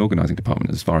community organising department,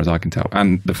 as far as I can tell,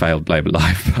 and the failed Labour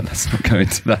Life. But let's not go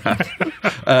into that.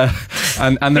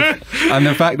 And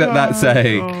the fact that that's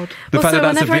a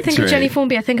whenever I think of Jenny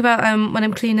Formby, I think about when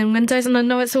I'm cleaning windows, and I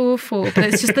know it's awful, but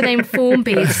it's just the name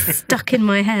Formby is stuck in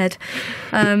my head.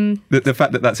 The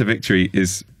fact that that's a victory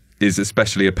is is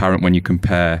especially apparent when you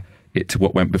compare it to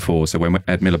what went before. So when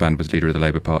Ed Miliband was leader of the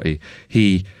Labour Party,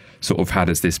 he sort of had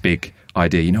as this big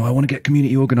idea, I want to get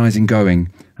community organising going.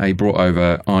 He brought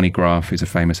over Arnie Graf, who's a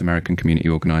famous American community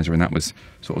organiser, and that was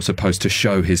sort of supposed to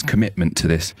show his commitment to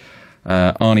this.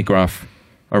 Arnie Graf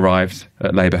arrived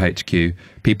at Labour HQ.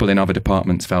 People in other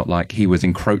departments felt like he was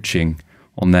encroaching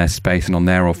on their space and on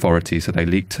their authority, so they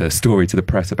leaked a story to the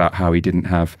press about how he didn't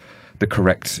have the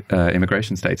correct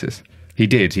immigration status. He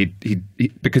did. He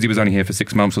because he was only here for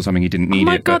 6 months or something. He didn't need it.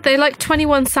 Oh my God! They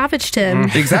 21 Savaged him.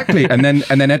 Exactly. And then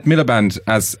Ed Miliband,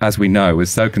 as we know, was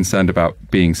so concerned about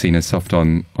being seen as soft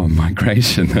on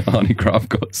migration that Arnie Graf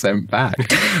got sent back,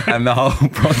 and the whole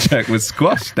project was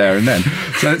squashed there and then.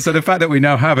 So the fact that we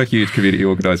now have a huge community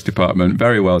organised department,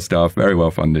 very well staffed, very well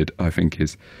funded, I think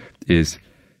is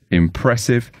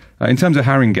impressive. In terms of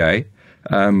Haringey,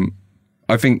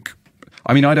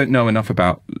 I don't know enough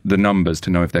about the numbers to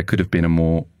know if there could have been a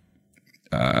more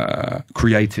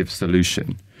creative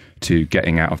solution to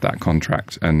getting out of that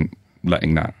contract and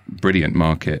letting that brilliant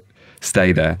market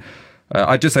stay there.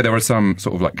 I'd just say there are some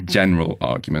sort of like general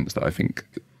arguments that I think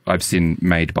I've seen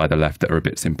made by the left that are a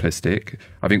bit simplistic.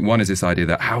 I think one is this idea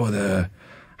that how are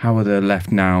the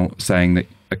left now saying that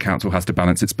a council has to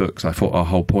balance its books? I thought our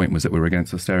whole point was that we were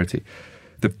against austerity.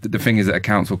 The thing is that a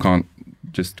council can't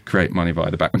just create money via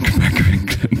the Bank of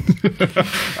England,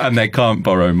 and they can't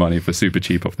borrow money for super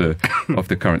cheap off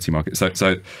the currency market.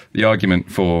 So the argument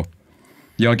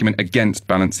against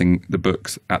balancing the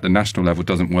books at the national level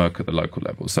doesn't work at the local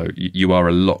level. So you are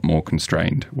a lot more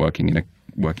constrained working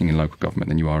in local government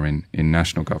than you are in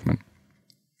national government.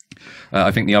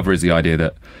 I think the other is the idea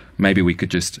that maybe we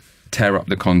could just tear up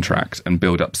the contract and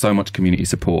build up so much community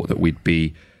support that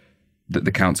that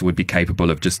the council would be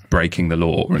capable of just breaking the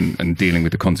law and dealing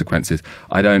with the consequences.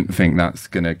 I don't think that's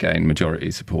going to gain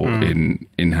majority support in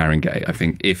Haringey. I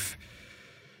think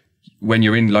when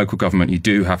you're in local government, you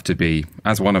do have to be,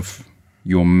 as one of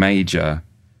your major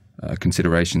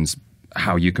considerations,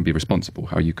 how you can be responsible,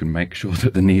 how you can make sure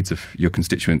that the needs of your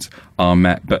constituents are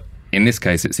met. But in this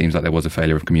case, it seems like there was a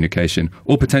failure of communication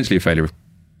or potentially a failure of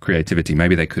creativity.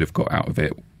 Maybe they could have got out of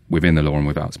it within the law and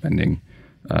without spending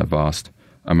vast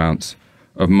amounts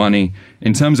of money.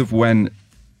 In terms of when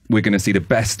we're going to see the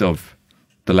best of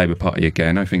the Labour Party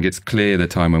again, I think it's clear the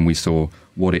time when we saw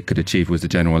what it could achieve was the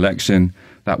general election.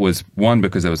 That was one,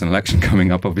 because there was an election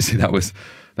coming up. Obviously, that was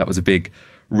a big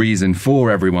reason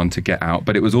for everyone to get out.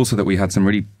 But it was also that we had some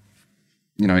really,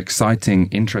 exciting,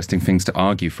 interesting things to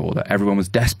argue for, that everyone was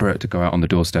desperate to go out on the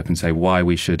doorstep and say why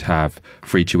we should have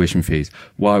free tuition fees,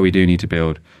 why we do need to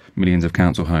build millions of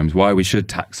council homes, why we should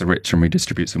tax the rich and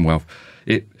redistribute some wealth.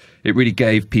 It really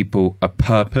gave people a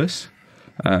purpose.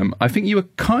 I think you were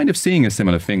kind of seeing a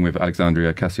similar thing with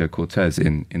Alexandria Ocasio-Cortez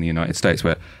in the United States,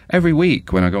 where every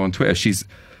week when I go on Twitter, she's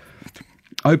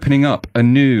opening up a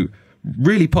new,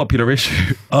 really popular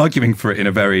issue, arguing for it in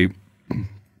a very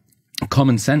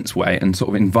common sense way and sort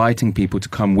of inviting people to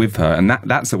come with her. And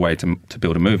that's a way to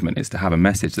build a movement, is to have a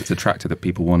message that's attractive that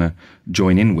people want to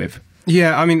join in with.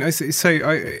 Yeah, I mean,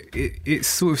 it's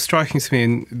sort of striking to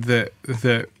me that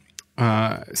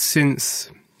since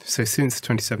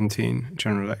 2017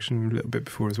 general election, a little bit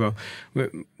before as well,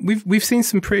 we've seen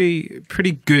some pretty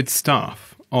good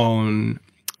stuff on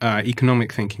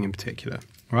economic thinking in particular,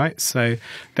 right? So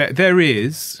there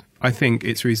is, I think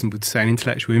it's reasonable to say, an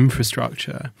intellectual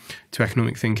infrastructure to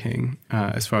economic thinking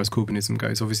as far as Corbynism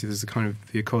goes. Obviously, there's a kind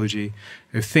of the ecology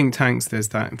of think tanks. There's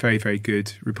that very, very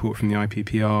good report from the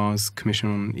IPPR's Commission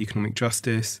on Economic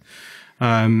Justice.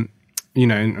 And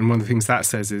one of the things that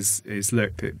says is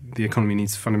look, the economy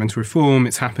needs fundamental reform.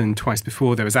 It's happened twice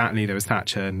before. There was Attlee, there was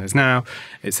Thatcher, and there's now,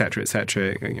 et cetera, et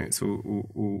cetera. It's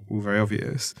all very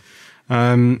obvious.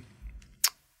 And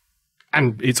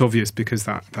it's obvious because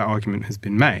that argument has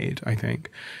been made, I think.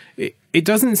 It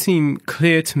doesn't seem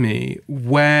clear to me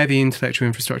where the intellectual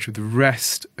infrastructure of the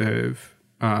rest of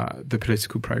the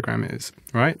political programme is,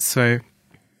 right? So,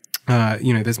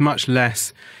 there's much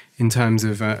less in terms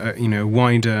of, a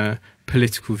wider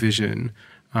political vision.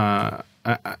 And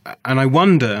I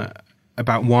wonder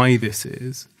about why this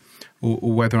is,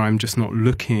 or whether I'm just not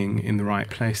looking in the right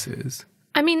places.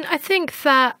 I mean, I think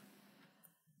that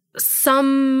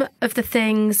some of the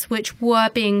things which were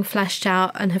being fleshed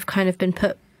out and have kind of been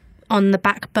put on the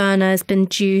back burner has been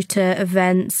due to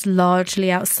events largely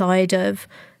outside of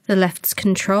the left's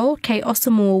control. Kate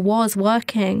Osamor was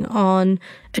working on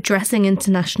addressing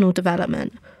international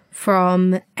development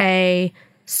from a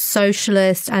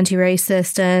socialist,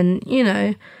 anti-racist and,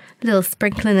 little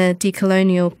sprinkling a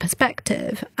decolonial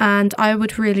perspective. And I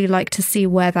would really like to see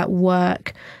where that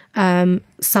work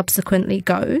subsequently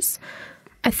goes.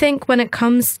 I think when it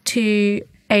comes to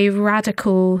a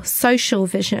radical social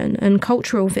vision and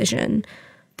cultural vision,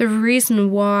 the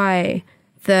reason why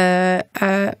the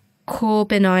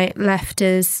Corbynite left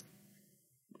is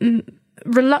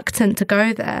reluctant to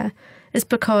go there is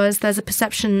because there's a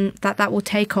perception that that will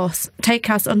take us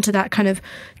onto that kind of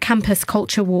campus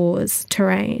culture wars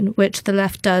terrain, which the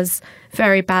left does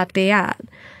very badly at.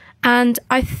 And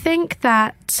I think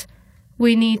that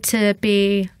we need to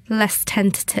be less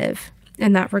tentative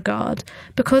in that regard,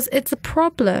 because it's a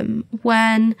problem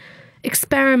when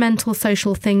experimental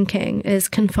social thinking is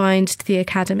confined to the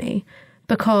academy,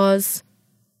 because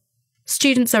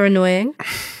students are annoying.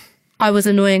 I was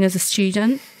annoying as a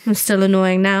student. I'm still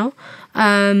annoying now,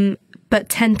 but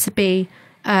tend to be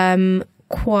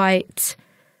quite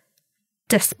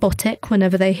despotic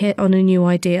whenever they hit on a new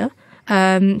idea.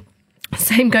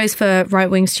 Same goes for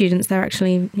right-wing students. They're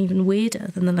actually even weirder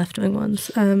than the left-wing ones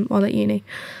while at uni.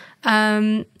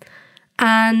 And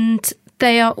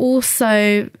they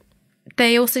also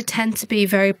tend to be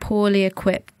very poorly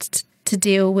equipped to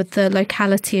deal with the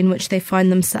locality in which they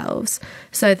find themselves.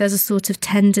 So there's a sort of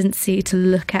tendency to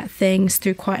look at things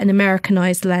through quite an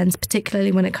Americanized lens,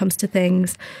 particularly when it comes to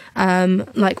things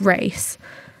like race.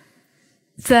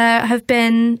 There have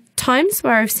been times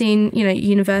where I've seen,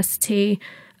 university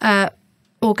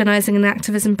organising and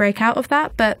activism break out of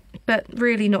that, but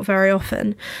really not very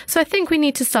often. So I think we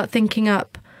need to start thinking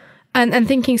up and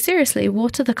thinking seriously,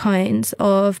 what are the kinds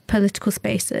of political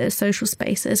spaces, social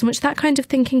spaces in which that kind of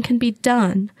thinking can be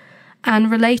done and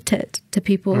related to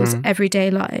people's everyday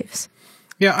lives?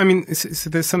 Yeah, I mean, so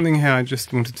there's something here I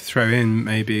just wanted to throw in,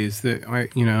 maybe, is that I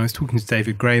was talking to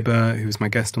David Graeber, who was my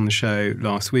guest on the show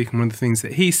last week, and one of the things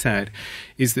that he said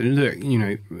is that, look,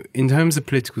 in terms of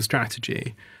political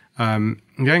strategy, you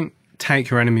don't take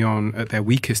your enemy on at their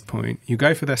weakest point, you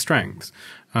go for their strengths.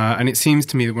 And it seems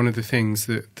to me that one of the things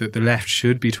that the left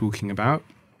should be talking about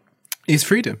is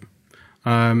freedom,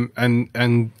 and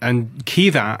key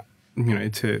that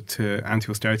to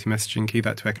anti-austerity messaging, key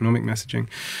that to economic messaging.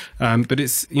 But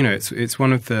it's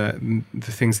one of the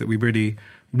things that we really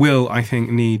will, I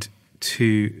think, need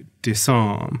to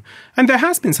disarm. And there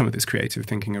has been some of this creative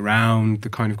thinking around the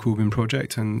kind of Corbyn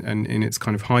project, and in its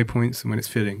kind of high points, and when it's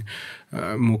feeling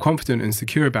more confident and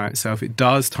secure about itself, it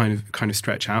does kind of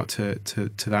stretch out to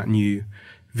that new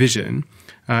vision.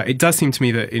 It does seem to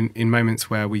me that in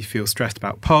moments where we feel stressed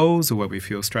about polls, or where we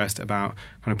feel stressed about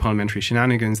kind of parliamentary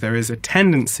shenanigans, there is a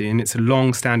tendency, and it's a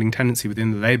long-standing tendency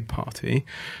within the Labour Party,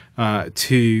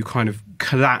 to kind of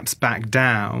collapse back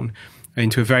down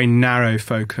into a very narrow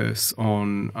focus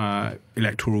on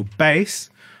electoral base,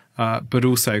 but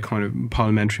also kind of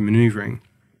parliamentary manoeuvring.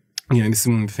 This is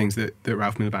one of the things that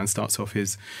Ralph Miliband starts off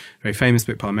his very famous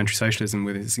book, Parliamentary Socialism,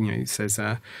 with his, he says,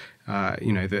 that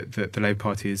the Labour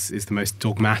Party is the most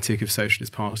dogmatic of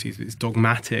socialist parties. It's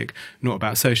dogmatic not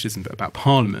about socialism, but about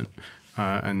Parliament,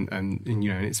 and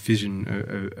its vision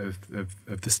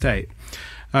of the state.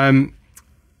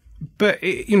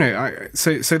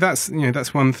 So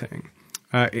that's one thing.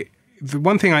 The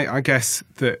one thing I guess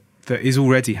that is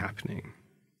already happening,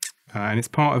 and it's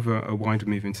part of a wider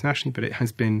move internationally, but it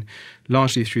has been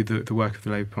largely through the work of the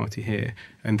Labour Party here,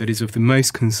 and that is of the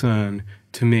most concern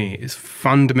to me, is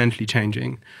fundamentally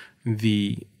changing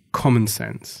the common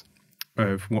sense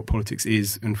of what politics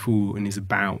is and for and is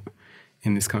about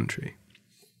in this country.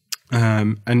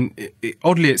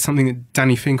 Oddly, it's something that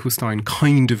Danny Finkelstein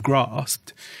kind of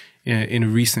grasped in a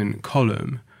recent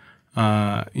column.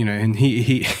 And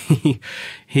he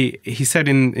said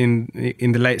in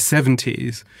the late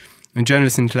 70s, and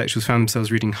journalists and intellectuals found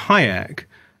themselves reading Hayek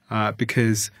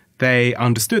because they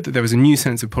understood that there was a new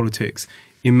sense of politics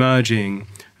emerging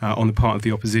on the part of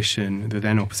the opposition, the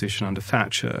then opposition under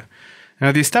Thatcher.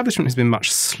 Now, the establishment has been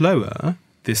much slower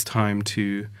this time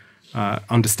to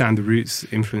understand the roots,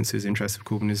 influences, interests of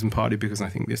Corbynism, partly because I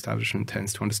think the establishment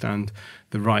tends to understand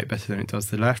the right better than it does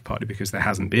the left, partly because there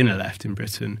hasn't been a left in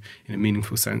Britain in a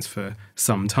meaningful sense for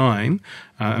some time,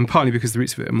 and partly because the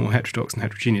roots of it are more heterodox and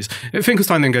heterogeneous.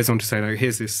 Finkelstein then goes on to say, like,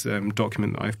 here's this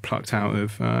document that I've plucked out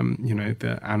of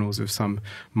the annals of some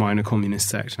minor communist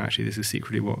sect, and actually this is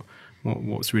secretly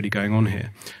what's really going on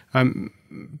here.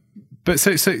 But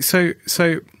so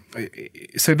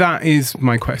that is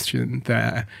my question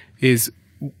there, is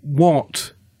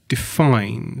what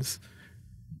defines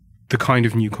the kind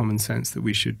of new common sense that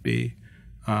we should be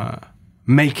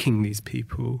making these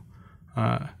people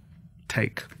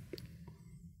take?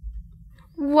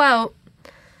 Well,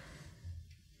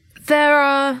 there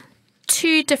are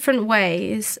two different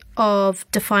ways of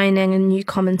defining a new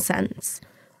common sense.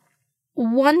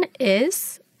 One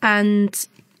is, and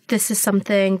this is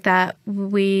something that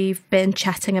we've been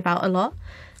chatting about a lot,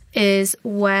 is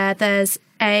where there's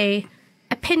a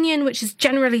opinion which is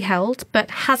generally held but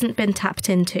hasn't been tapped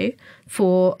into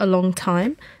for a long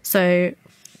time. So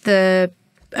the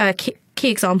key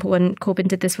example when Corbyn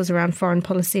did this was around foreign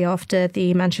policy after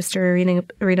the Manchester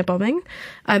arena bombing.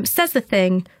 Says the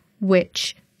thing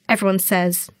which everyone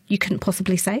says you couldn't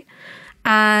possibly say.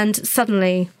 And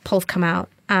suddenly polls come out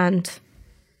and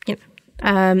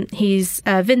he's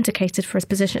vindicated for his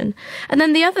position. And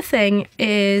then the other thing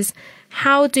is,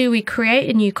 how do we create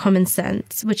a new common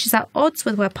sense, which is at odds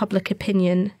with where public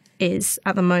opinion is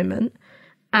at the moment,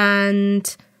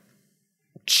 and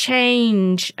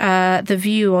change the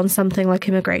view on something like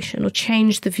immigration, or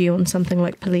change the view on something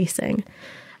like policing?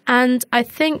 And I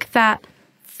think that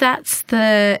that's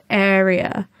the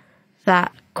area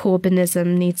that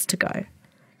Corbynism needs to go.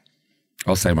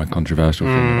 I'll say my controversial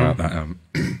thing about that.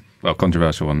 Well,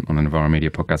 controversial on an Novara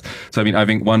Media podcast. So, I mean, I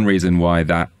think one reason why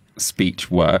that speech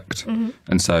worked,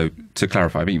 and so to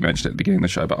clarify, I think you mentioned it at the beginning of the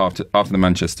show, but after the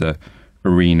Manchester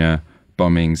arena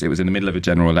bombings, it was in the middle of a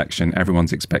general election.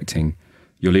 Everyone's expecting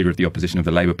your leader of the opposition of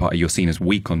the Labour Party, you're seen as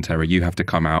weak on terror. You have to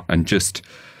come out and just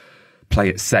play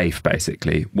it safe,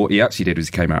 basically. What he actually did was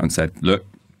he came out and said, look,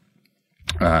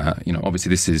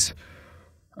 obviously this is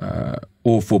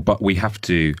awful, but we have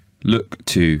to look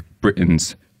to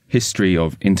Britain's history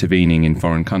of intervening in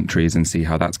foreign countries and see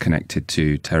how that's connected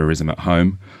to terrorism at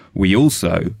home. We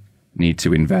also need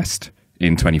to invest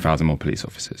in 20,000 more police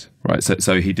officers, right?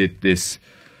 So he did this.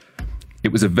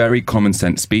 It was a very common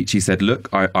sense speech. He said, look,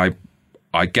 I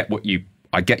get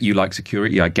you like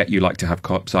security. I get you like to have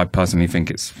cops. I personally think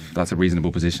that's a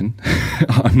reasonable position.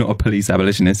 I'm not a police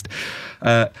abolitionist.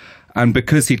 And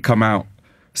because he'd come out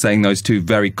saying those two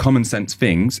very common sense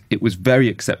things, it was very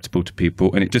acceptable to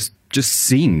people, and it just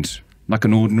seemed like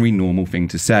an ordinary, normal thing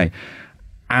to say.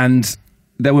 And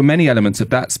there were many elements of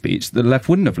that speech that the left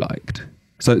wouldn't have liked.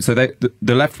 So the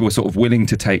left were sort of willing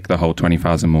to take the whole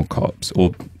 20,000 more cops,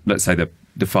 or let's say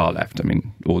the far left,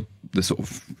 or the sort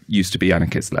of used to be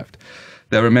anarchist left.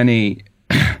 There were many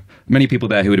people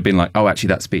there who would have been like, oh, actually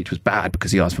that speech was bad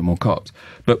because he asked for more cops.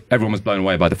 But everyone was blown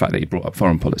away by the fact that he brought up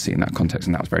foreign policy in that context,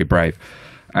 and that was very brave.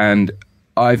 And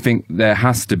I think there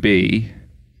has to be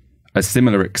a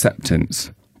similar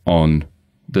acceptance on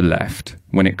the left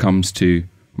when it comes to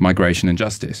migration and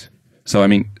justice. So, I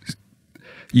mean,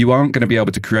 you aren't going to be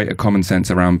able to create a common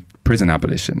sense around prison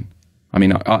abolition. I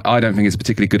mean, I don't think it's a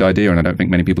particularly good idea, and I don't think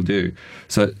many people do.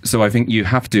 So I think you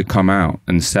have to come out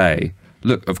and say,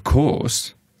 look, of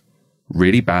course,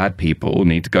 really bad people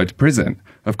need to go to prison.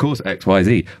 Of course, X, Y,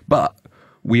 Z. But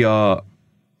we are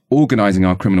organising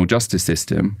our criminal justice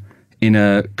system in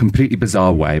a completely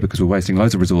bizarre way because we're wasting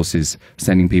loads of resources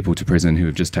sending people to prison who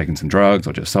have just taken some drugs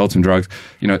or just sold some drugs.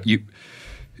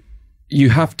 You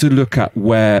have to look at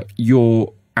where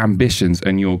your ambitions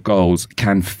and your goals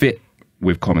can fit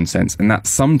with common sense, and that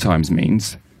sometimes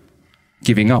means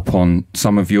giving up on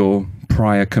some of your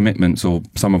prior commitments or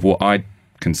some of what I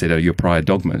consider your prior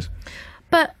dogmas.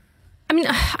 But, I mean,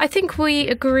 I think we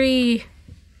agree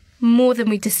more than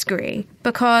we disagree,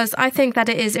 because I think that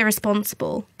it is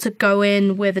irresponsible to go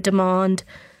in with a demand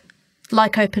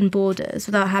like open borders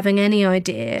without having any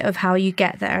idea of how you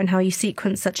get there and how you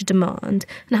sequence such a demand,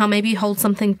 and how maybe you hold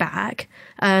something back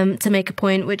to make a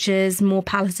point which is more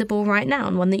palatable right now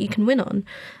and one that you can win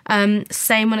on.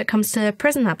 Same when it comes to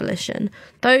prison abolition.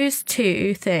 Those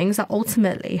two things are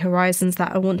ultimately horizons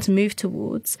that I want to move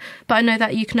towards, but I know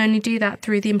that you can only do that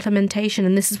through the implementation,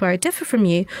 and this is where I differ from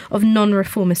you, of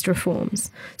non-reformist reforms.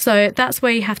 So that's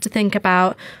where you have to think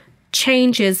about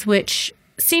changes which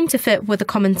seem to fit with the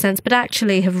common sense, but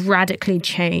actually have radically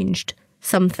changed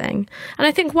something. And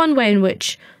I think one way in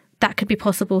which that could be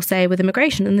possible, say, with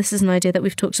immigration, and this is an idea that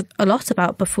we've talked a lot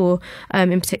about before,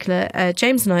 in particular,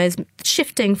 James and I, is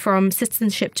shifting from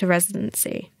citizenship to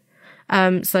residency.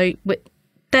 So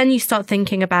then you start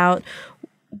thinking about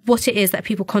what it is that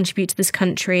people contribute to this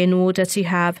country in order to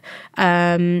have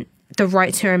the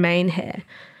right to remain here.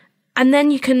 And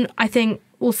then you can, I think,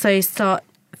 also start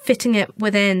fitting it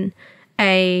within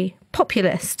a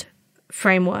populist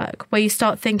framework where you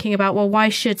start thinking about, well, why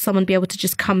should someone be able to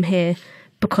just come here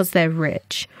because they're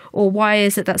rich? Or why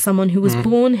is it that someone who was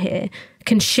born here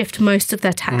can shift most of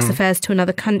their tax affairs to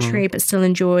another country but still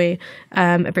enjoy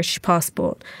a British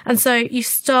passport? And so you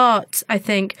start, I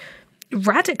think,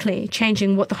 radically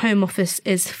changing what the Home Office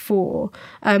is for,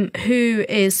 who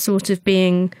is sort of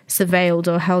being surveilled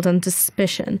or held under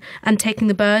suspicion, and taking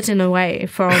the burden away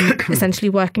from essentially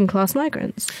working class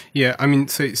migrants. Yeah, I mean,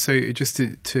 so just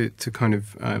to kind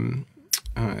of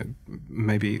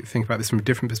maybe think about this from a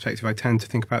different perspective. I tend to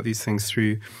think about these things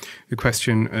through the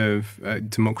question of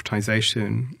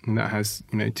democratization, and that has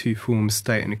two forms,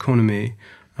 state and economy,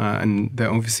 and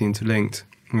they're obviously interlinked.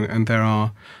 And there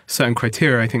are certain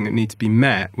criteria, I think, that need to be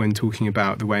met when talking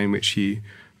about the way in which you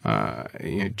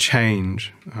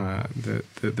change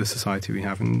the society we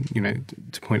have. And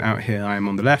to point out here, I am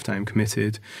on the left. I am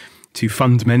committed to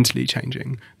fundamentally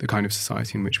changing the kind of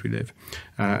society in which we live.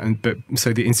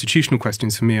 So the institutional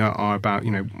questions for me are about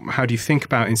how do you think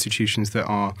about institutions that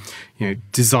are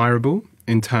desirable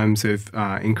in terms of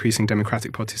increasing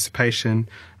democratic participation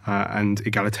and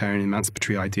egalitarian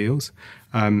emancipatory ideals.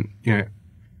 To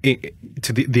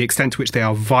the extent to which they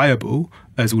are viable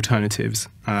as alternatives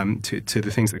to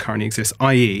the things that currently exist,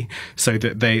 i.e., so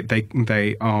that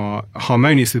they are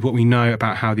harmonious with what we know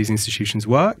about how these institutions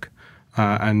work,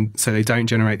 and so they don't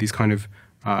generate these kind of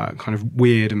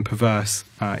weird and perverse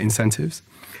incentives.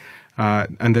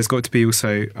 And there's got to be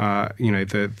also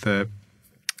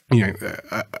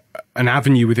an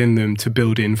avenue within them to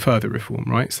build in further reform,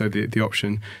 right? So the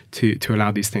option to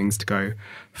allow these things to go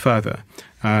further.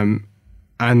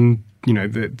 And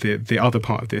the other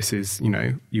part of this is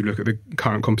you look at the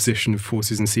current composition of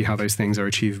forces and see how those things are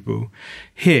achievable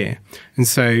here. And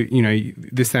so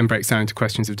this then breaks down into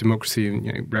questions of democracy,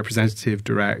 representative,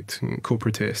 direct,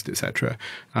 corporatist, etc.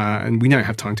 And we don't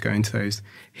have time to go into those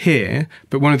here.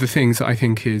 But one of the things that I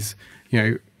think is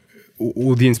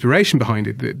all the inspiration behind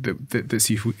it that's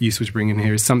useful to bring in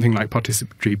here is something like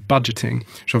participatory budgeting,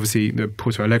 which obviously the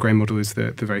Porto Alegre model is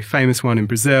the very famous one in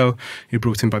Brazil,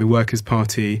 brought in by the Workers'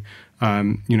 Party,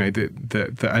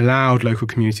 that allowed local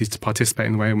communities to participate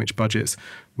in the way in which budgets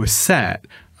were set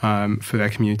for their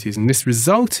communities. And this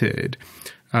resulted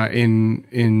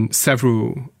in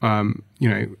several,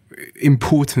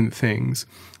 important things,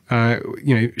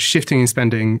 shifting in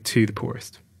spending to the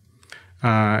poorest.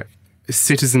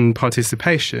 Citizen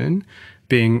participation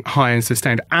being high and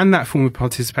sustained, and that form of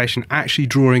participation actually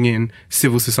drawing in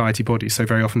civil society bodies. So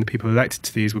very often the people elected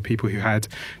to these were people who had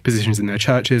positions in their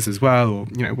churches as well,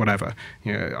 or whatever,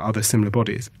 other similar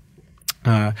bodies.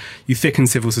 You thicken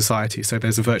civil society, so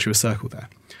there's a virtuous circle there.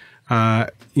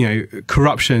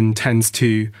 Corruption tends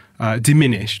to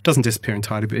diminish, doesn't disappear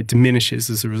entirely, but it diminishes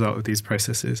as a result of these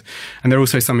processes. And there are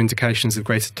also some indications of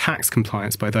greater tax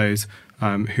compliance by those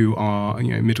who are,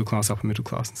 middle class, upper middle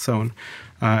class, and so on.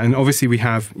 And obviously we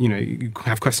have, you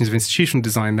have questions of institutional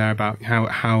design there about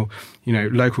how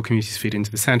local communities feed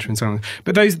into the centre and so on.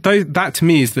 But that to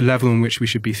me is the level in which we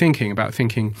should be thinking,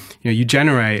 you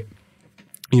generate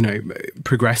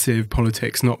progressive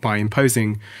politics not by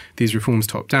imposing these reforms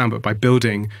top down, but by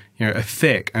building, a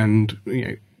thick and,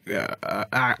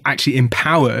 actually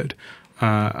empowered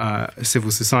civil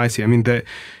society. I mean, the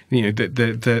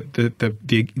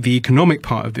economic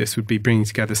part of this would be bringing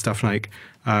together stuff like,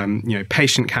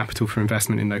 patient capital for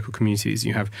investment in local communities.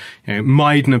 You have,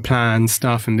 Meidner plan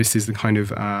stuff, and this is the kind of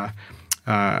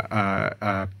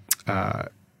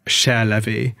share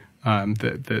levy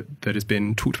that has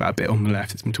been talked about a bit on the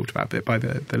left. It's been talked about a bit by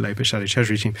the Labour shadow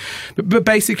treasury team. But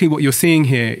basically what you're seeing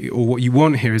here, or what you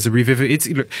want here, is a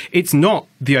it's not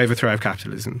the overthrow of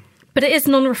capitalism. But it is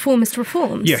non-reformist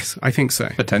reforms. Yes, I think so.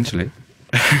 Potentially.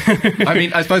 I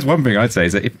mean, I suppose one thing I'd say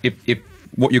is that if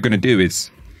what you're going to do is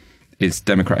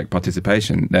democratic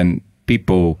participation, then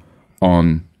people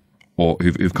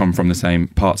who've come from the same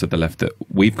parts of the left that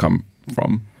we've come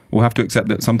from will have to accept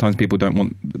that sometimes people don't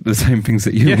want the same things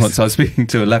that you want. So I was speaking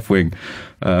to a left-wing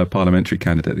parliamentary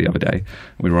candidate the other day.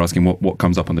 We were asking what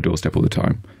comes up on the doorstep all the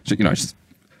time. So, this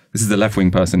is the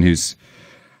left-wing person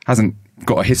hasn't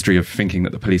got a history of thinking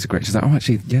that the police are great. She's like, oh,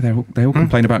 actually, yeah, they all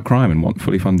complain about crime and want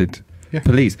fully funded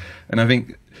police. And I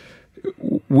think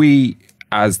we,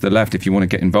 as the left, if you want to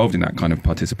get involved in that kind of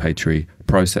participatory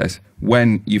process,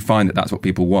 when you find that that's what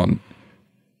people want,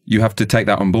 you have to take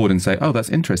that on board and say, oh, that's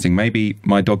interesting. Maybe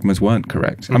my dogmas weren't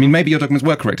correct. I mean, maybe your dogmas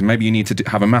were correct, and maybe you need to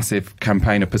have a massive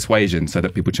campaign of persuasion so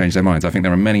that people change their minds. I think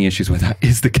there are many issues where that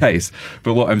is the case.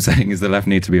 But what I'm saying is the left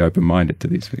need to be open-minded to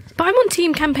these things. But I'm on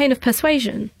team campaign of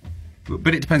persuasion.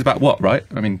 But it depends about what, right?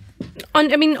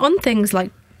 On things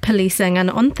like policing and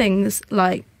on things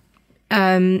like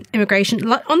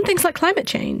immigration, on things like climate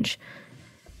change.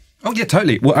 Oh, yeah,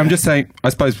 totally. Well, I'm just saying, I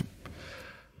suppose,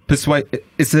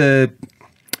 it's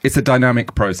a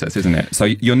dynamic process, isn't it? So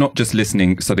you're not just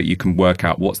listening so that you can work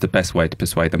out what's the best way to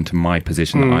persuade them to my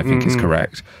position that I think is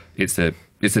correct. It's a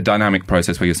it's a dynamic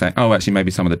process where you're saying, oh, actually,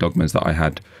 maybe some of the dogmas that I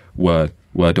had were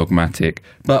dogmatic,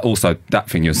 but also that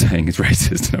thing you're saying is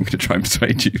racist, and I'm going to try and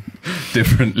persuade you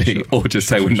differently, or just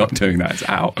say we're not doing that. It's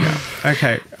out. Yeah.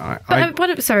 Okay.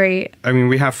 Sorry. I mean,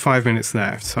 we have 5 minutes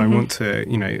left, so I want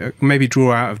to, maybe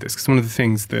draw out of this, because one of the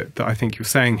things that I think you're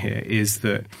saying here is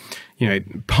that,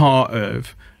 part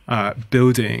of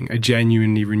building a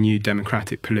genuinely renewed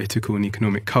democratic political and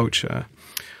economic culture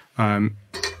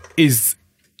is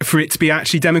for it to be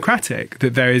actually democratic,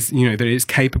 that there is, that it is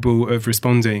capable of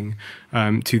responding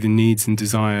to the needs and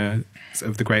desires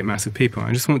of the great mass of people.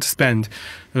 I just want to spend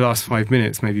the last 5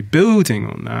 minutes maybe building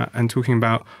on that and talking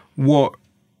about what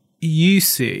you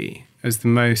see as the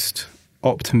most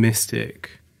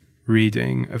optimistic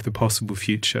reading of the possible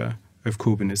future of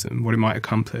Corbynism, what it might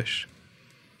accomplish.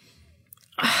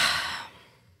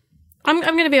 I'm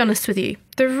going to be honest with you.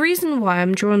 The reason why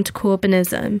I'm drawn to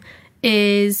Corbynism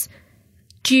is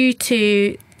due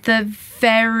to the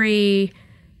very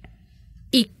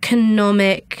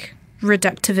economic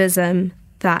reductivism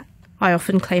that I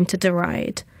often claim to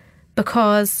deride.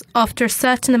 Because after a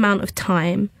certain amount of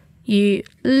time, you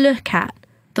look at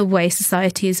the way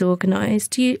society is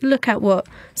organised, you look at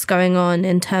what's going on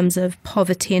in terms of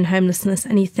poverty and homelessness,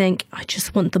 and you think, I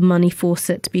just want the money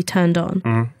faucet to be turned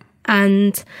on.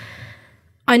 And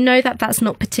I know that that's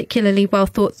not particularly well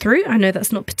thought through. I know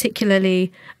that's not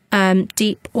particularly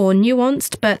deep or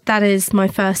nuanced, but that is my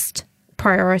first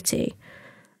priority.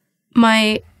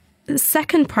 My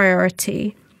second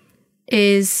priority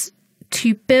is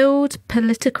to build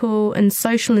political and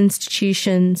social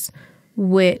institutions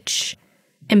which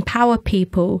empower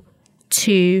people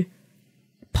to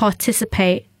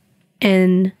participate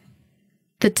in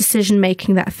the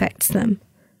decision-making that affects them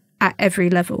at every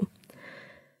level.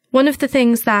 One of the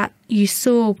things that you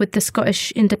saw with the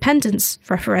Scottish independence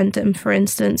referendum, for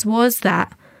instance, was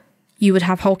that you would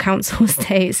have whole council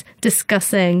estates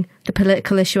discussing the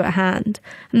political issue at hand.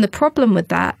 And the problem with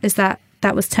that is that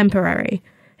that was temporary.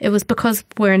 It was because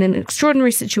we're in an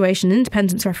extraordinary situation,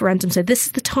 independence referendum, so this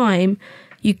is the time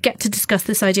you get to discuss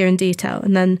this idea in detail,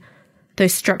 and then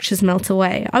those structures melt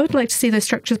away. I would like to see those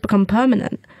structures become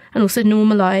permanent and also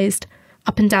normalised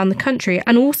up and down the country,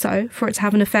 and also for it to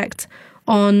have an effect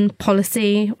on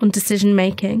policy, on decision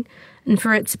making, and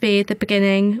for it to be the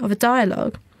beginning of a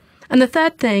dialogue. And the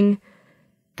third thing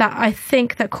that I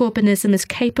think that Corbynism is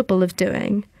capable of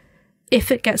doing,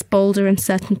 if it gets bolder in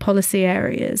certain policy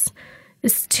areas,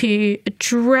 is to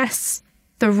address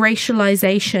the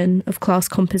racialization of class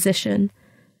composition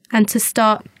and to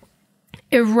start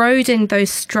eroding those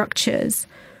structures,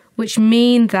 which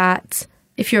mean that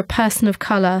if you're a person of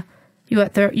colour, you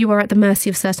are at the mercy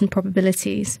of certain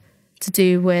probabilities to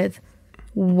do with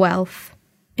wealth,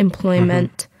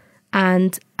 employment,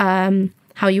 and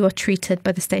how you are treated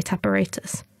by the state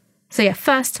apparatus. So yeah,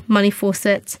 first, money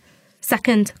faucet.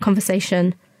 Second,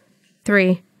 conversation.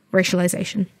 3,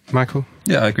 racialization. Michael?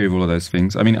 Yeah, I agree with all of those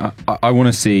things. I mean, I want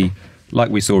to see, like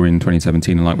we saw in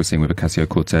 2017 and like we're seeing with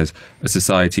Ocasio-Cortez, a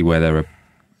society where there are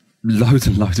loads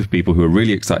and loads of people who are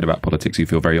really excited about politics, who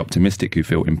feel very optimistic, who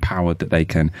feel empowered that they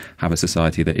can have a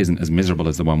society that isn't as miserable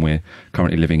as the one we're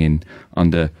currently living in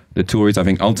under the Tories. I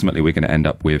think ultimately we're going to end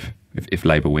up with, if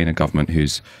Labour win, a government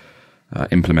who's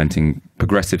implementing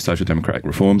progressive social democratic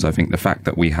reforms. I think the fact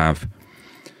that we have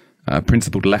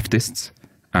principled leftists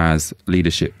as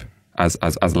leadership,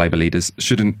 as Labour leaders,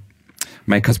 shouldn't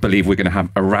make us believe we're going to have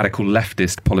a radical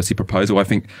leftist policy proposal. I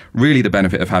think really the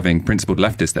benefit of having principled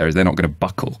leftists there is they're not going to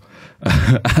buckle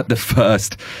at the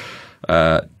first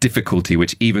difficulty,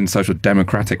 which even social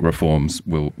democratic reforms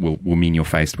will mean you're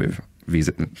faced with.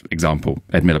 Example,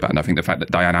 Ed Miliband. I think the fact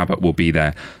that Diane Abbott will be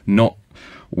there, not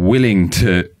willing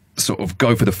to sort of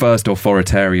go for the first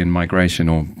authoritarian migration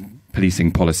or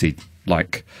policing policy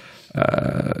like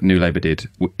New Labour did,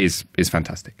 is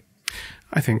fantastic.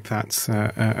 I think that's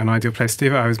an ideal place to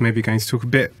leave it. I was maybe going to talk a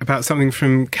bit about something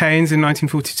from Keynes in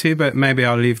 1942, but maybe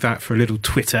I'll leave that for a little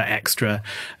Twitter extra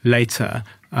later.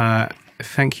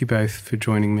 Thank you both for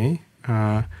joining me.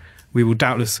 We will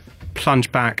doubtless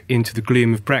plunge back into the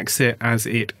gloom of Brexit as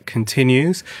it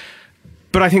continues.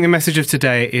 But I think the message of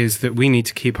today is that we need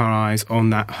to keep our eyes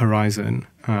on that horizon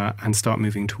and start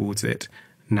moving towards it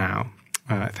now.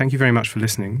 Thank you very much for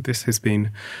listening. This has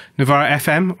been Novara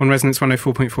FM on Resonance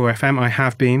 104.4 FM. I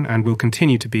have been and will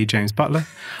continue to be James Butler.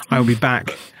 I will be back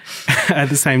at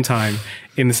the same time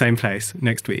in the same place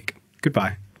next week.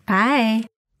 Goodbye. Bye.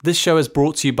 This show is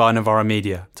brought to you by Novara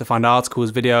Media. To find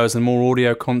articles, videos and more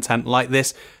audio content like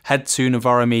this, head to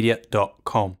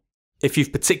novaramedia.com. If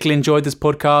you've particularly enjoyed this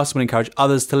podcast and would encourage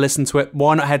others to listen to it,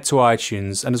 why not head to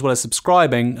iTunes and, as well as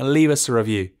subscribing, leave us a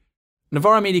review.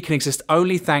 Novara Media can exist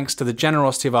only thanks to the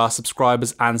generosity of our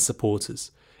subscribers and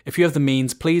supporters. If you have the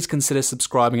means, please consider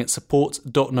subscribing at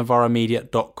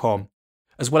support.novaramedia.com.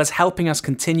 As well as helping us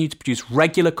continue to produce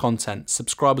regular content,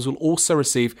 subscribers will also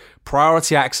receive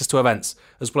priority access to events,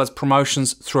 as well as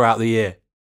promotions throughout the year.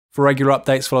 For regular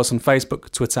updates, follow us on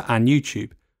Facebook, Twitter and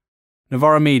YouTube.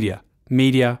 Novara Media,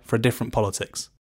 media for a different politics.